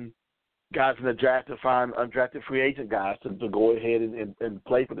find guys in the draft, to find undrafted free agent guys to go ahead and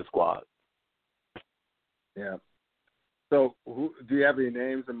play for the squad. Yeah. So do you have any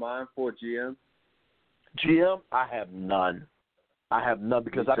names in mind for GM? GM, I have none.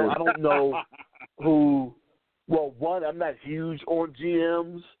 Because I don't know who. Well, one, I'm not huge on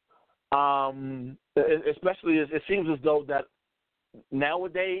GMs. Especially it seems as though that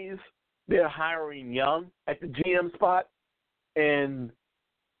nowadays they're hiring young at the GM spot, and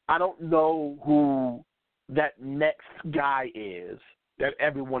I don't know who that next guy is that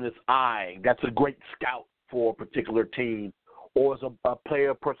everyone is eyeing. That's a great scout for a particular team, or is a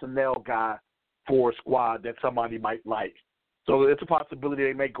player personnel guy for a squad that somebody might like. So it's a possibility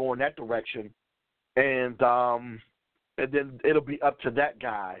they may go in that direction, and then it'll be up to that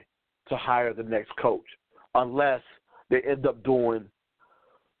guy to hire the next coach, unless they end up doing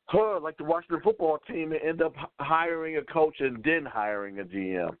like the Washington football team and end up hiring a coach and then hiring a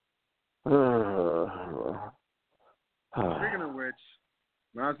GM. Speaking of which,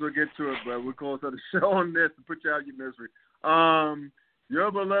 might as well get to it, but we'll close out the show on this and put you out of your misery. Your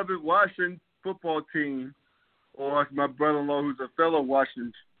beloved Washington football team, or my brother-in-law who's a fellow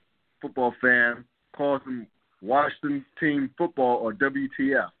Washington football fan, calls them Washington Team Football, or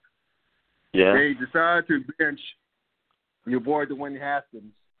WTF. Yeah. They decided to bench your boy Dwayne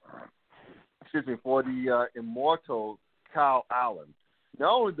Haskins, for the immortal Kyle Allen.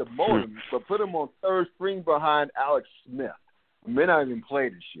 Not only demote him, but put him on third string behind Alex Smith, who may not even play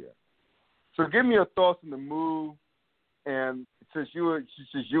this year. So give me your thoughts on the move, and since you're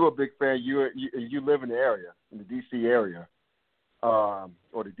a big fan, you live in the area, in the D.C. area, or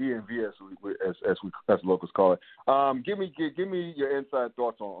the DMV as locals call it. Give me your inside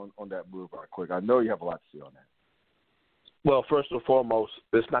thoughts on that move right quick. I know you have a lot to say on that. Well, first and foremost,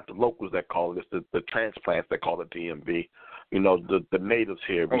 it's not the locals that call it; it's the transplants that call it DMV. You know, the natives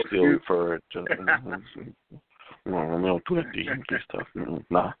here we still refer to. We don't do that DMV stuff.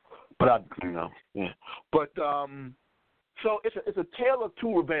 Nah, but yeah. But so it's a tale of two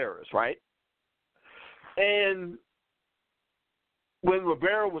Riveras, right? And when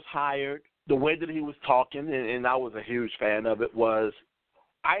Rivera was hired, the way that he was talking, and I was a huge fan of it, was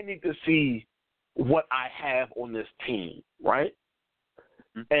I need to see what I have on this team, right?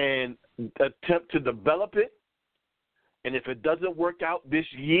 And attempt to develop it. And if it doesn't work out this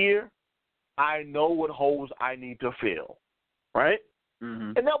year, I know what holes I need to fill, right?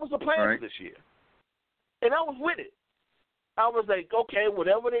 Mm-hmm. And that was the plan for this year. And I was with it. I was like, okay,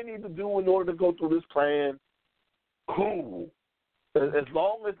 whatever they need to do in order to go through this plan, cool. As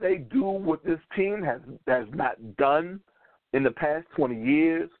long as they do what this team has not done in the past 20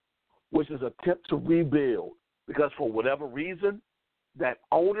 years, which is attempt to rebuild. Because for whatever reason, that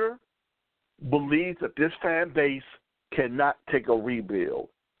owner believes that this fan base cannot take a rebuild.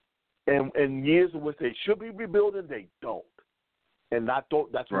 And in years in which they should be rebuilding, they don't. And I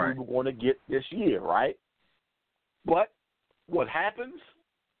thought that's what we were going to get this year, right? But what happens?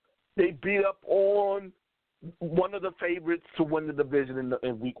 They beat up on one of the favorites to win the division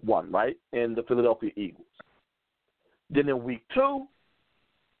in week 1, right? And the Philadelphia Eagles. Then in week 2,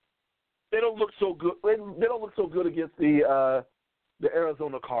 they don't look so good. They don't look so good against the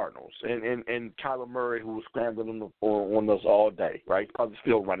Arizona Cardinals and Kyler Murray, who was scrambling on us all day, right? Probably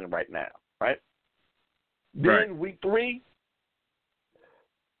still running right now, right? Then week 3,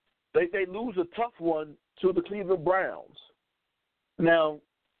 they lose a tough one to the Cleveland Browns. Now,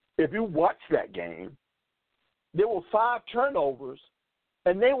 if you watch that game, there were 5 turnovers,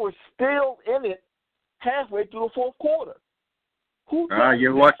 and they were still in it halfway through the fourth quarter. Who does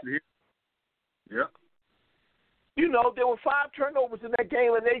you watched it here? Yeah. You know, there were 5 turnovers in that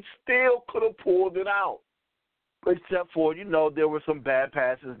game, and they still could have pulled it out. except for, there were some bad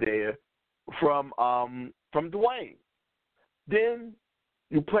passes there from Dwayne. Then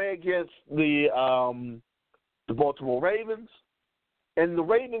you play against the Baltimore Ravens, and the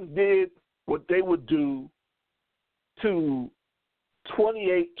Ravens did what they would do to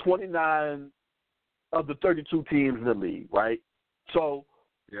 28, 29 of the 32 teams in the league, right? So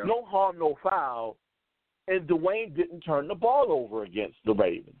no harm, no foul, and Dwayne didn't turn the ball over against the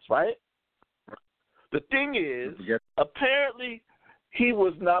Ravens, right? The thing is, apparently he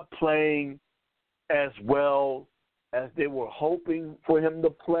was not playing as well as they were hoping for him to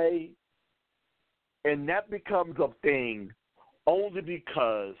play, and that becomes a thing only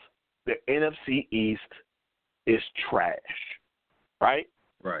because the NFC East is trash, right?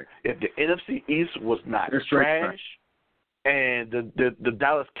 Right. If the NFC East was not trash, and the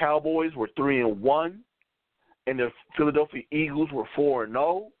Dallas Cowboys were 3-1, and the Philadelphia Eagles were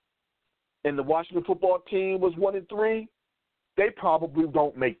 4-0, and the Washington football team was 1-3, they probably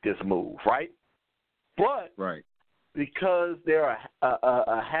don't make this move, right? But because they're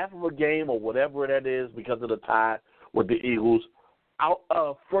a half of a game or whatever that is because of the tie with the Eagles out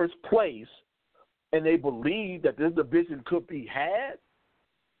of first place, and they believe that this division could be had,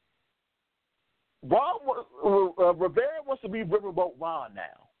 Rivera wants to be Riverboat Ron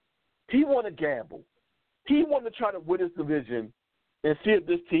now. He want to gamble. He want to try to win this division and see if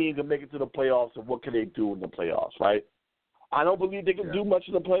this team can make it to the playoffs and what can they do in the playoffs, right? I don't believe they can do much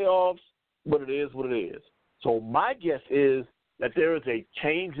in the playoffs, but it is what it is. So my guess is that there is a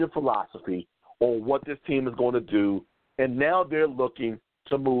change in philosophy on what this team is going to do, and now they're looking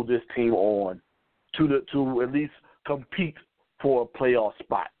to move this team on to at least compete for a playoff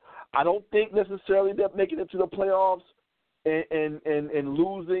spot. I don't think necessarily that making it to the playoffs and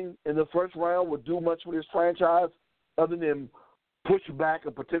losing in the first round would do much for this franchise other than push back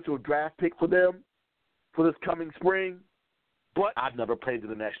a potential draft pick for them for this coming spring. But I've never played in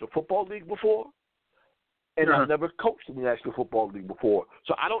the National Football League before, and I've never coached in the National Football League before.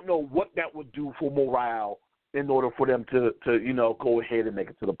 So I don't know what that would do for morale in order for them to go ahead and make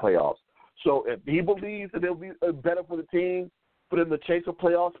it to the playoffs. So if he believes that it'll be better for the team for them to chase a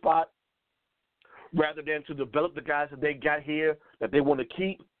playoff spot rather than to develop the guys that they got here that they want to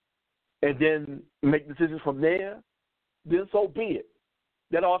keep and then make decisions from there, then so be it.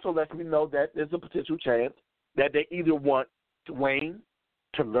 That also lets me know that there's a potential chance that they either want Dwayne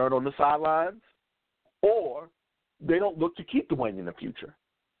to learn on the sidelines or they don't look to keep Dwayne in the future.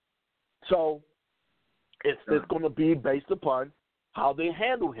 So it's going to be based upon how they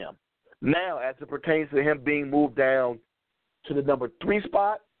handle him. Now, as it pertains to him being moved down to the number 3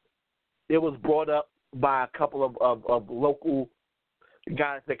 spot, it was brought up by a couple of local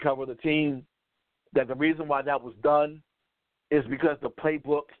guys that cover the team that the reason why that was done is because the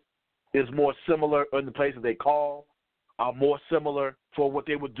playbook is more similar, and the plays that they call are more similar for what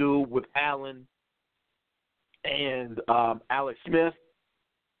they would do with Allen and Alex Smith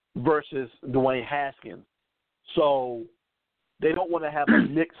versus Dwayne Haskins. So they don't want to have a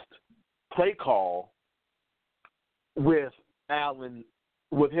mixed play call with Allen,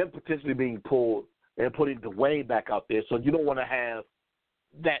 with him potentially being pulled and putting Dwayne back out there. So you don't want to have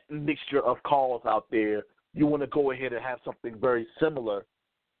that mixture of calls out there. You want to go ahead and have something very similar.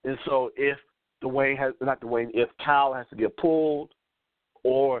 And so if if Kyle has to get pulled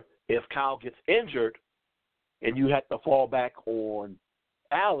or if Kyle gets injured and you have to fall back on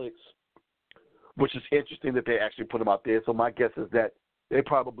Alex, which is interesting that they actually put him out there. So my guess is that they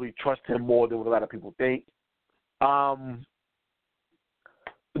probably trust him more than what a lot of people think.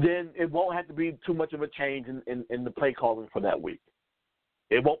 Then it won't have to be too much of a change in the play calling for that week.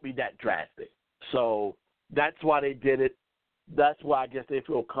 It won't be that drastic. So that's why they did it. That's why I guess they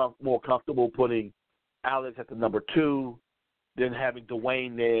feel more comfortable putting Alex at the number 2 than having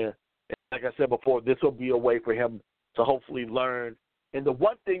Dwayne there. And like I said before, this will be a way for him to hopefully learn. And the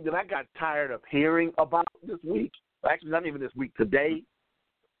one thing that I got tired of hearing about this week, actually not even this week, today,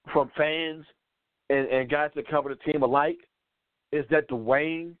 from fans and guys that cover the team alike, is that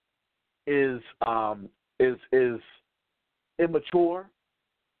Dwayne is immature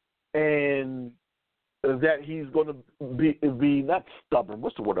and that he's going to be not stubborn.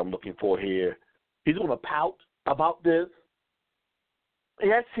 What's the word I'm looking for here? He's going to pout about this.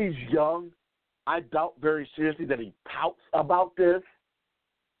 Yes, he's young. I doubt very seriously that he pouts about this.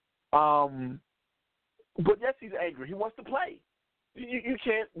 But yes, he's angry. He wants to play. You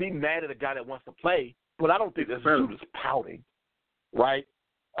can't be mad at a guy that wants to play, but I don't think this dude is pouting, right?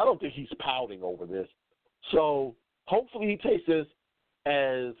 I don't think he's pouting over this. So hopefully he takes this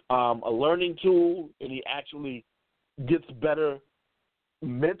as a learning tool and he actually gets better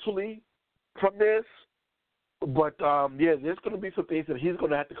mentally from this. But, yeah, there's going to be some things that he's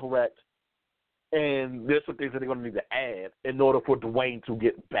going to have to correct, and there's some things that they're going to need to add in order for Dwayne to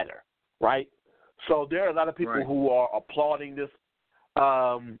get better, right? So there are a lot of people who are applauding this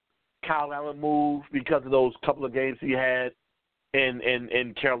Kyle Allen move because of those couple of games he had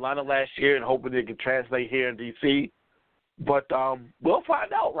in Carolina last year and hoping it can translate here in D.C. But we'll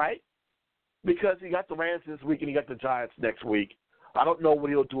find out, right? Because he got the Rams this week and he got the Giants next week. I don't know what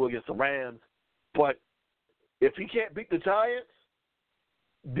he'll do against the Rams, but if he can't beat the Giants,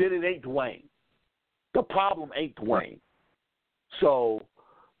 then it ain't Dwayne. The problem ain't Dwayne. So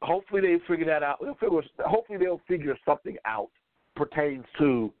hopefully they figure that out. Hopefully they'll figure something out pertains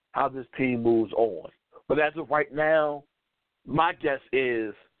to how this team moves on. But as of right now, my guess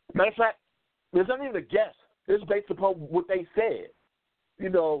is, matter of fact, there's not even a guess. It's based upon what they said. You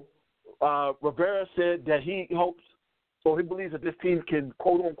know, Rivera said that he hopes, or he believes that this team can,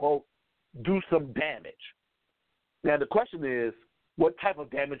 quote unquote, do some damage. Now the question is, what type of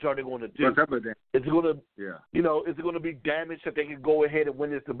damage are they going to do? What type of damage? Is it going to, is it going to be damage that they can go ahead and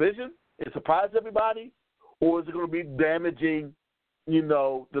win this division and surprise everybody, or is it going to be damaging,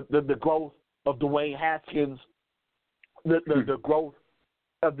 the growth of Dwayne Haskins, the growth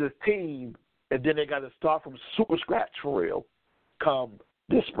of this team, and then they got to start from super scratch for real come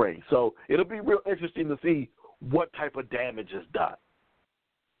this spring. So it'll be real interesting to see what type of damage is done.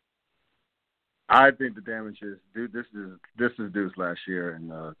 I think the damage is this is Deuce last year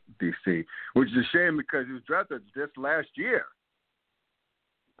in D.C., which is a shame because he was drafted just last year.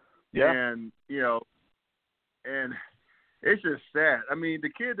 Yeah, and and it's just sad. I mean, the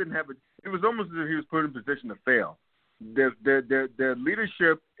kid didn't have it was almost as if he was put in a position to fail. Their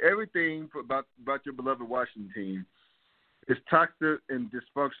leadership, everything about your beloved Washington team, is toxic and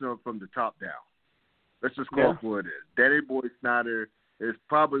dysfunctional from the top down. Let's just call it what it is. Danny Boy Snyder is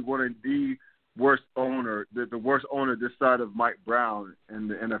probably one of the worst owner, the worst owner this side of Mike Brown in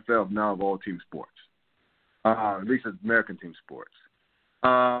the NFL now of all team sports, at least American team sports.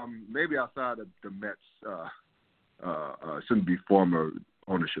 Maybe outside of the Mets, shouldn't be former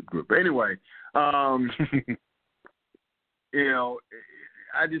ownership group. But anyway,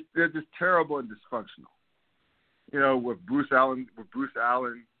 they're just terrible and dysfunctional. With Bruce Allen,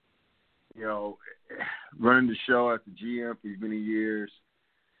 running the y'all as the GM for many years.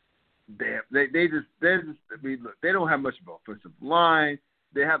 They don't have much of an offensive line.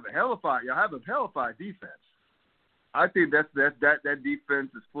 They have a hellified defense. I think that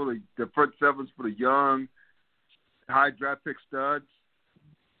defense is the front seven's full of young, high draft pick studs.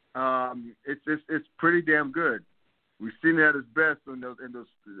 It's pretty damn good. We've seen that at its best in those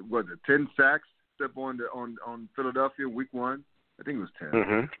 10 sacks up on Philadelphia week 1. I think it was 10.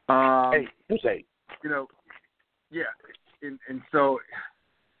 Mm-hmm. 8. It was 8. And so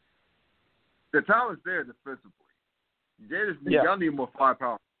the talent's there defensively. Y'all need more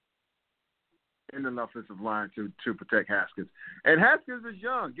firepower in the offensive line to protect Haskins. And Haskins is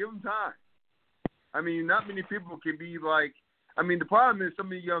young. Give him time. I mean, not many people can be like. I mean, the problem is some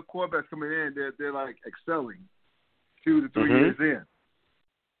of the young quarterbacks coming in, they're like excelling 2 to 3 years in.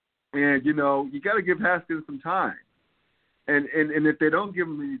 And you got to give Haskins some time. And if they don't give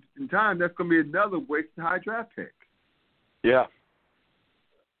him some time, that's going to be another wasted high draft pick. Yeah.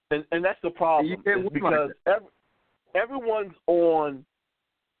 And that's the problem because everyone's on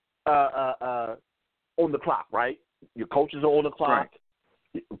the clock, right? Your coaches are on the clock,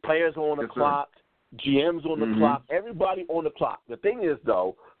 players are on the clock, GMs on the clock, everybody on the clock. The thing is,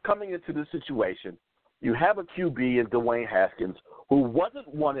 though, coming into this situation, you have a QB in Dwayne Haskins who wasn't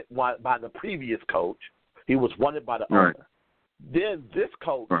wanted by the previous coach. He was wanted by the owner. Then this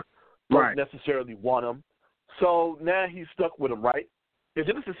coach don't necessarily want him. So now he's stuck with him, right? And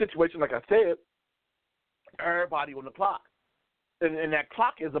then it's a situation, like I said, everybody on the clock. And that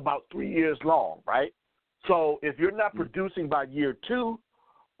clock is about 3 years long, right? So if you're not producing by year 2,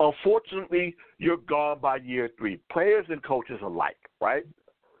 unfortunately, you're gone by year 3. Players and coaches alike, right?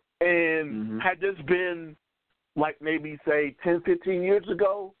 And had this been like maybe, say, 10, 15 years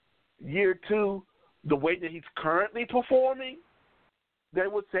ago, year 2, the way that he's currently performing, they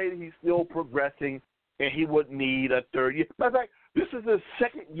would say that he's still progressing and he would need a third year. Matter of fact, this is his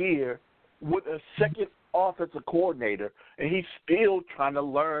second year with a second offensive coordinator, and he's still trying to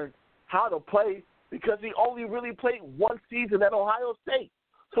learn how to play because he only really played one season at Ohio State.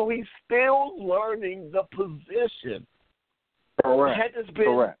 So he's still learning the position. Correct. Had this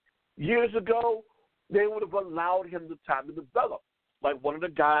been years ago, they would have allowed him the time to develop. Like one of the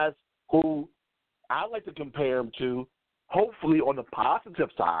guys who I like to compare him to, hopefully on the positive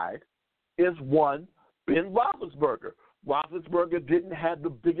side, is one Ben Roethlisberger. Roethlisberger didn't have the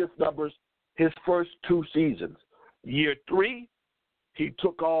biggest numbers his first 2 seasons. Year 3, he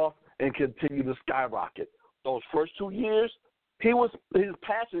took off and continued to skyrocket. Those first 2 years, his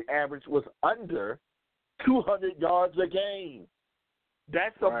passing average was under 200 yards a game.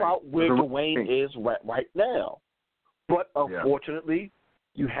 That's about where Dwayne is right now. But unfortunately,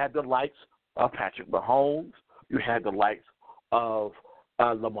 you had the likes of Patrick Mahomes. You had the likes of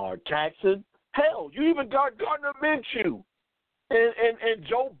Lamar Jackson. Hell, you even got Gardner Minshew and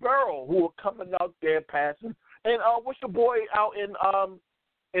Joe Burrow, who are coming out there passing. And what's the boy out in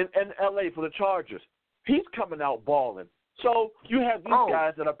L.A. for the Chargers? He's coming out balling. So you have these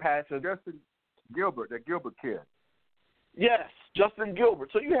guys that are passing. Justin Gilbert, that Gilbert kid. Yes, Justin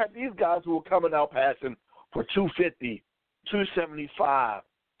Gilbert. So you have these guys who are coming out passing for 250, 275,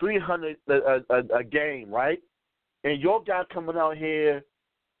 300 a game, right? And your guy coming out here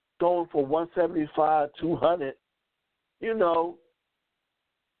going for 175, 200, you know,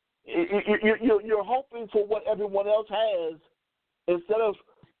 you're hoping for what everyone else has instead of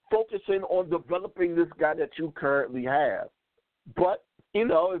focusing on developing this guy that you currently have. But, you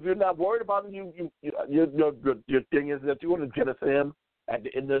know, if you're not worried about him, your thing is that you want to jettison him at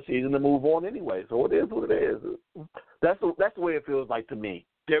the end of the season to move on anyway. So it is what it is. That's the way it feels like to me.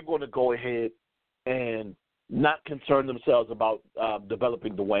 They're going to go ahead and not concern themselves about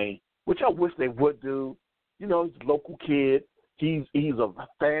developing Dwayne, which I wish they would do. You know, he's a local kid. He's a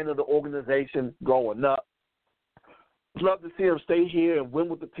fan of the organization growing up. Love to see him stay here and win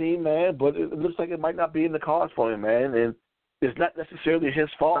with the team, man, but it looks like it might not be in the cards for him, man. And it's not necessarily his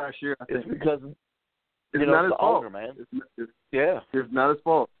fault. It's because it's not his fault, owner, man. It's not his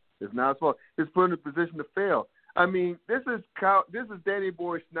fault. It's not his fault. He's put in a position to fail. I mean, this is Danny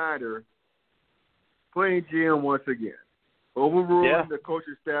Boy Snyder playing GM once again. Overruling the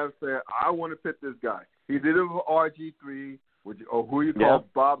coaching staff, said, I want to pick this guy. He did it with RG3, or who you call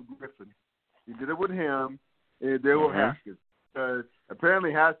Bob Griffin. He did it with him, and they were Haskins.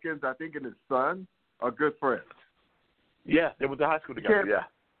 Apparently Haskins, I think, and his son are good friends. Yeah, they went to high school together.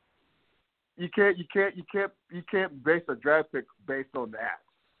 You can't base a draft pick based on that.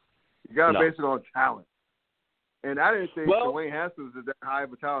 You got to base it on talent. And I didn't think Dwayne Haskins was that high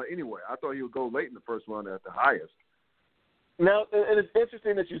of a talent anyway. I thought he would go late in the first round at the highest. Now, and it's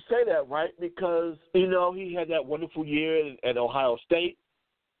interesting that you say that, right? Because, you know, he had that wonderful year at Ohio State.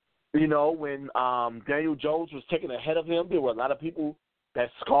 You know, when Daniel Jones was taken ahead of him, there were a lot of people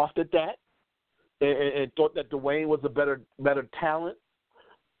that scoffed at that and thought that Dwayne was a better talent.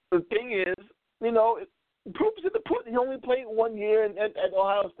 The thing is, you know, proof is in the pudding. He only played 1 year at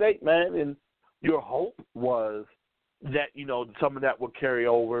Ohio State, man, and your hope was that, you know, some of that would carry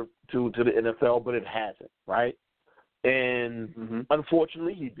over to the NFL, but it hasn't, right? And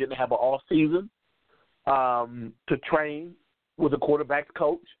unfortunately, he didn't have an off season to train with a quarterback's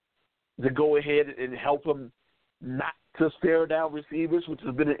coach to go ahead and help him not to stare down receivers, which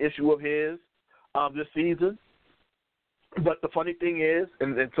has been an issue of his this season. But the funny thing is,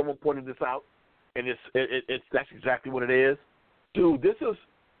 and someone pointed this out, and that's exactly what it is, dude. This is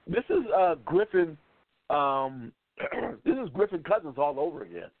Griffin. This is Griffin Cousins all over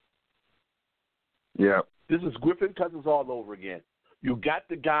again. Yeah. This is Griffin Cousins all over again. You got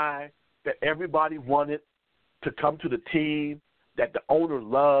the guy that everybody wanted to come to the team, that the owner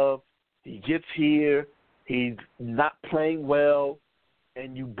loved. He gets here. He's not playing well,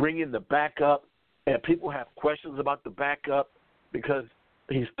 and you bring in the backup, and people have questions about the backup because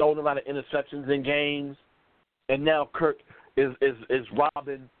he's thrown a lot of interceptions in games, and now Kirk is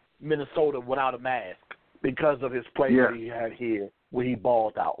robbing Minnesota without a mask because of his play that he had here where he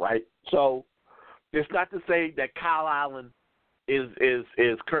balled out, right? So it's not to say that Kyle Allen is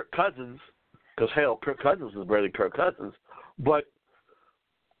Kirk Cousins, because, hell, Kirk Cousins is barely Kirk Cousins. But,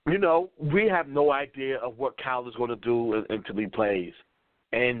 you know, we have no idea of what Kyle is going to do until he plays.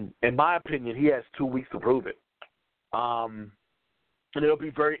 And in my opinion, he has 2 weeks to prove it. And it'll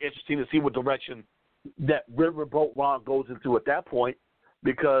be very interesting to see what direction that Riverboat Ron goes into at that point,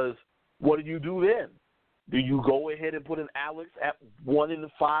 because what do you do then? Do you go ahead and put an Alex at 1 and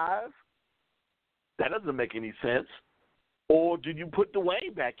 5? That doesn't make any sense. Or do you put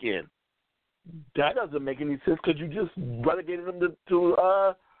Dwayne back in? That doesn't make any sense because you just relegated him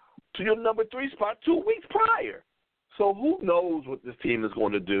to your number 3 spot 2 weeks prior. So who knows what this team is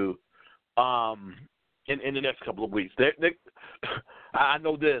going to do in the next couple of weeks. I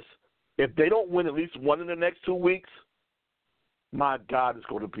know this. If they don't win at least one in the next 2 weeks, my God, it's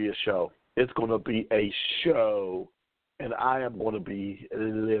going to be a show. It's going to be a show, and I am going to be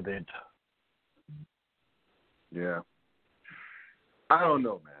livid. Yeah. I don't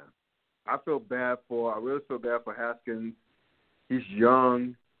know, man. I really feel bad for Haskins. He's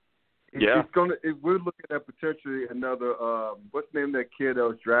young. Yeah. We're looking at potentially another. What's the name of that kid that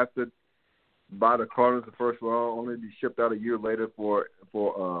was drafted by the Cardinals the first round, only to be shipped out a year later for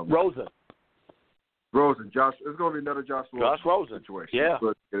Rosen. Josh. It's going to be another Josh Rosen situation. Yeah,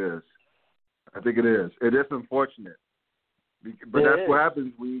 but it is. I think it is. It is unfortunate, but that's what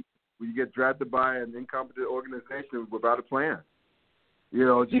happens when you get drafted by an incompetent organization without a plan. You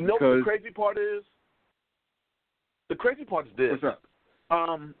know, just what the crazy part is? The crazy part is this. What's up?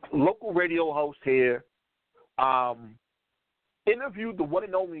 Local radio host here interviewed the one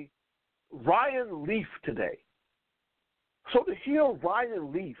and only Ryan Leaf today. So to hear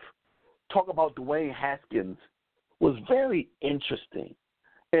Ryan Leaf talk about Dwayne Haskins was very interesting.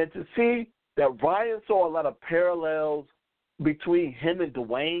 And to see that Ryan saw a lot of parallels between him and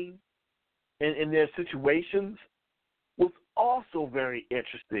Dwayne in their situations was also very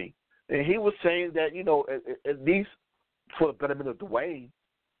interesting. And he was saying that, you know, at least for the betterment of Dwayne,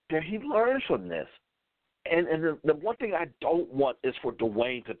 that he learns from this. And the one thing I don't want is for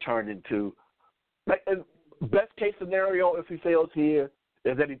Dwayne to turn into, like, best case scenario, if he fails here,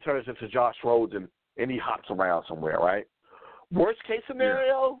 is that he turns into Josh Rosen and he hops around somewhere, right? Worst case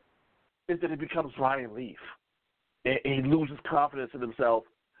scenario is that he becomes Ryan Leaf and he loses confidence in himself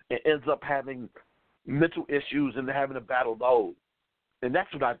and ends up having mental issues and having to battle those. And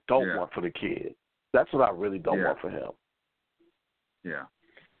that's what I don't want for the kid. That's what I really don't want for him. Yeah.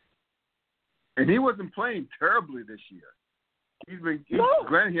 And he wasn't playing terribly this year.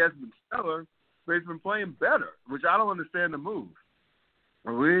 Granted, he hasn't been stellar, but he's been playing better, which I don't understand the move. I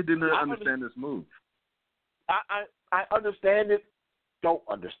really didn't understand this move. I understand it, don't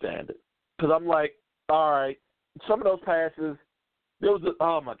understand it. Because I'm like, all right, some of those passes, there was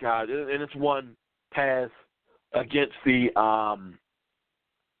oh my God, and it's one pass against the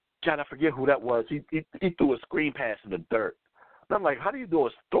God, I forget who that was. He threw a screen pass in the dirt. And I'm like, how do you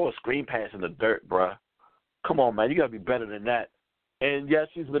throw a screen pass in the dirt, bruh? Come on, man, you got to be better than that. And yes,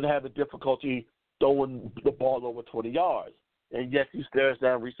 he's been having difficulty throwing the ball over 20 yards. And yes, he stares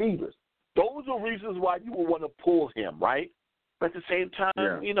down receivers. Those are reasons why you would want to pull him, right? But at the same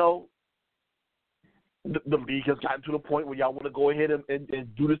time, you know, the league has gotten to the point where y'all want to go ahead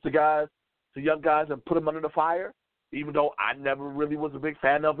and do this to young guys, and put them under the fire, even though I never really was a big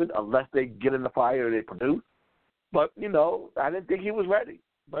fan of it unless they get in the fire and they produce. But, you know, I didn't think he was ready.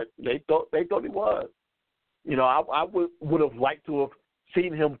 But they thought he was. You know, I would have liked to have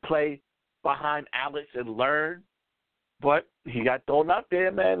seen him play behind Alex and learn. But he got thrown out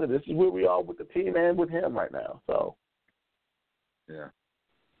there, man, and this is where we are with the team and with him right now. So, yeah,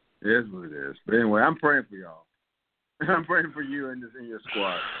 it is what it is. But anyway, I'm praying for y'all. I'm praying for you and your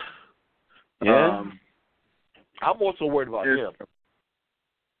squad. Yeah, I'm also worried about him.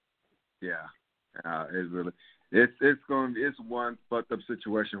 Yeah, it's really it's one fucked up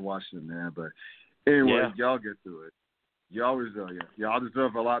situation in Washington, man. But anyway, y'all get through it. Y'all resilient. Y'all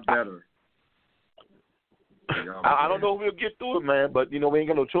deserve a lot better. I don't know if we'll get through it, man, but, you know, we ain't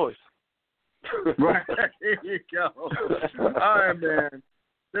got no choice. Right. Here you go. All right, man.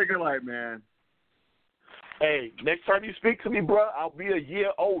 Take it light, man. Hey, next time you speak to me, bro, I'll be a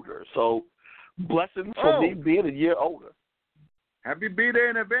year older. So, blessings for me being a year older. Happy B-Day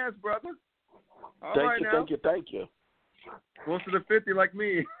in advance, brother. Thank you. Close to the 50 like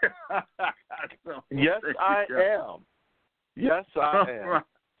me. Yes, I am. Yes, I am. Right.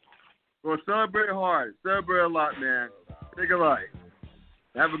 Well, celebrate hard. Celebrate a lot, man. Take a light.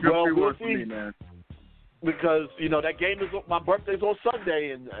 Have a good week for me, man. Because, you know, that game my birthday's on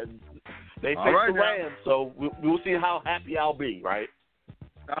Sunday, and they face the Rams, so we'll see how happy I'll be, right?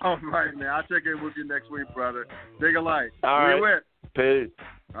 All right, man. I'll check in with you next week, brother. Take a light. All right. We went. Peace.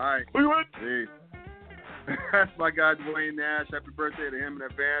 All right. We went. Peace. That's my guy, Dwayne Nash. Happy birthday to him in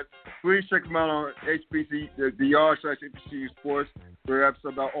advance. Please check him out on HBC, Sports, where I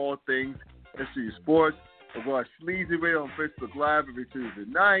episode about all things HBCU Sports. As well as Sleazy Radio on Facebook Live every Tuesday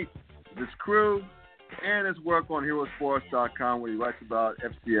night. This crew and his work on HeroSports.com, where he writes about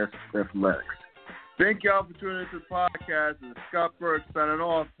FCS athletics. Thank y'all for tuning into the podcast. This is Scott Burke signing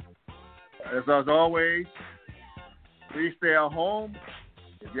off. As always, please stay at home.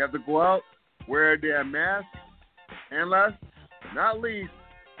 If you have to go out, wear a damn mask. And last but not least,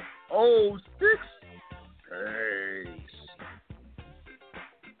 sticks. Hey.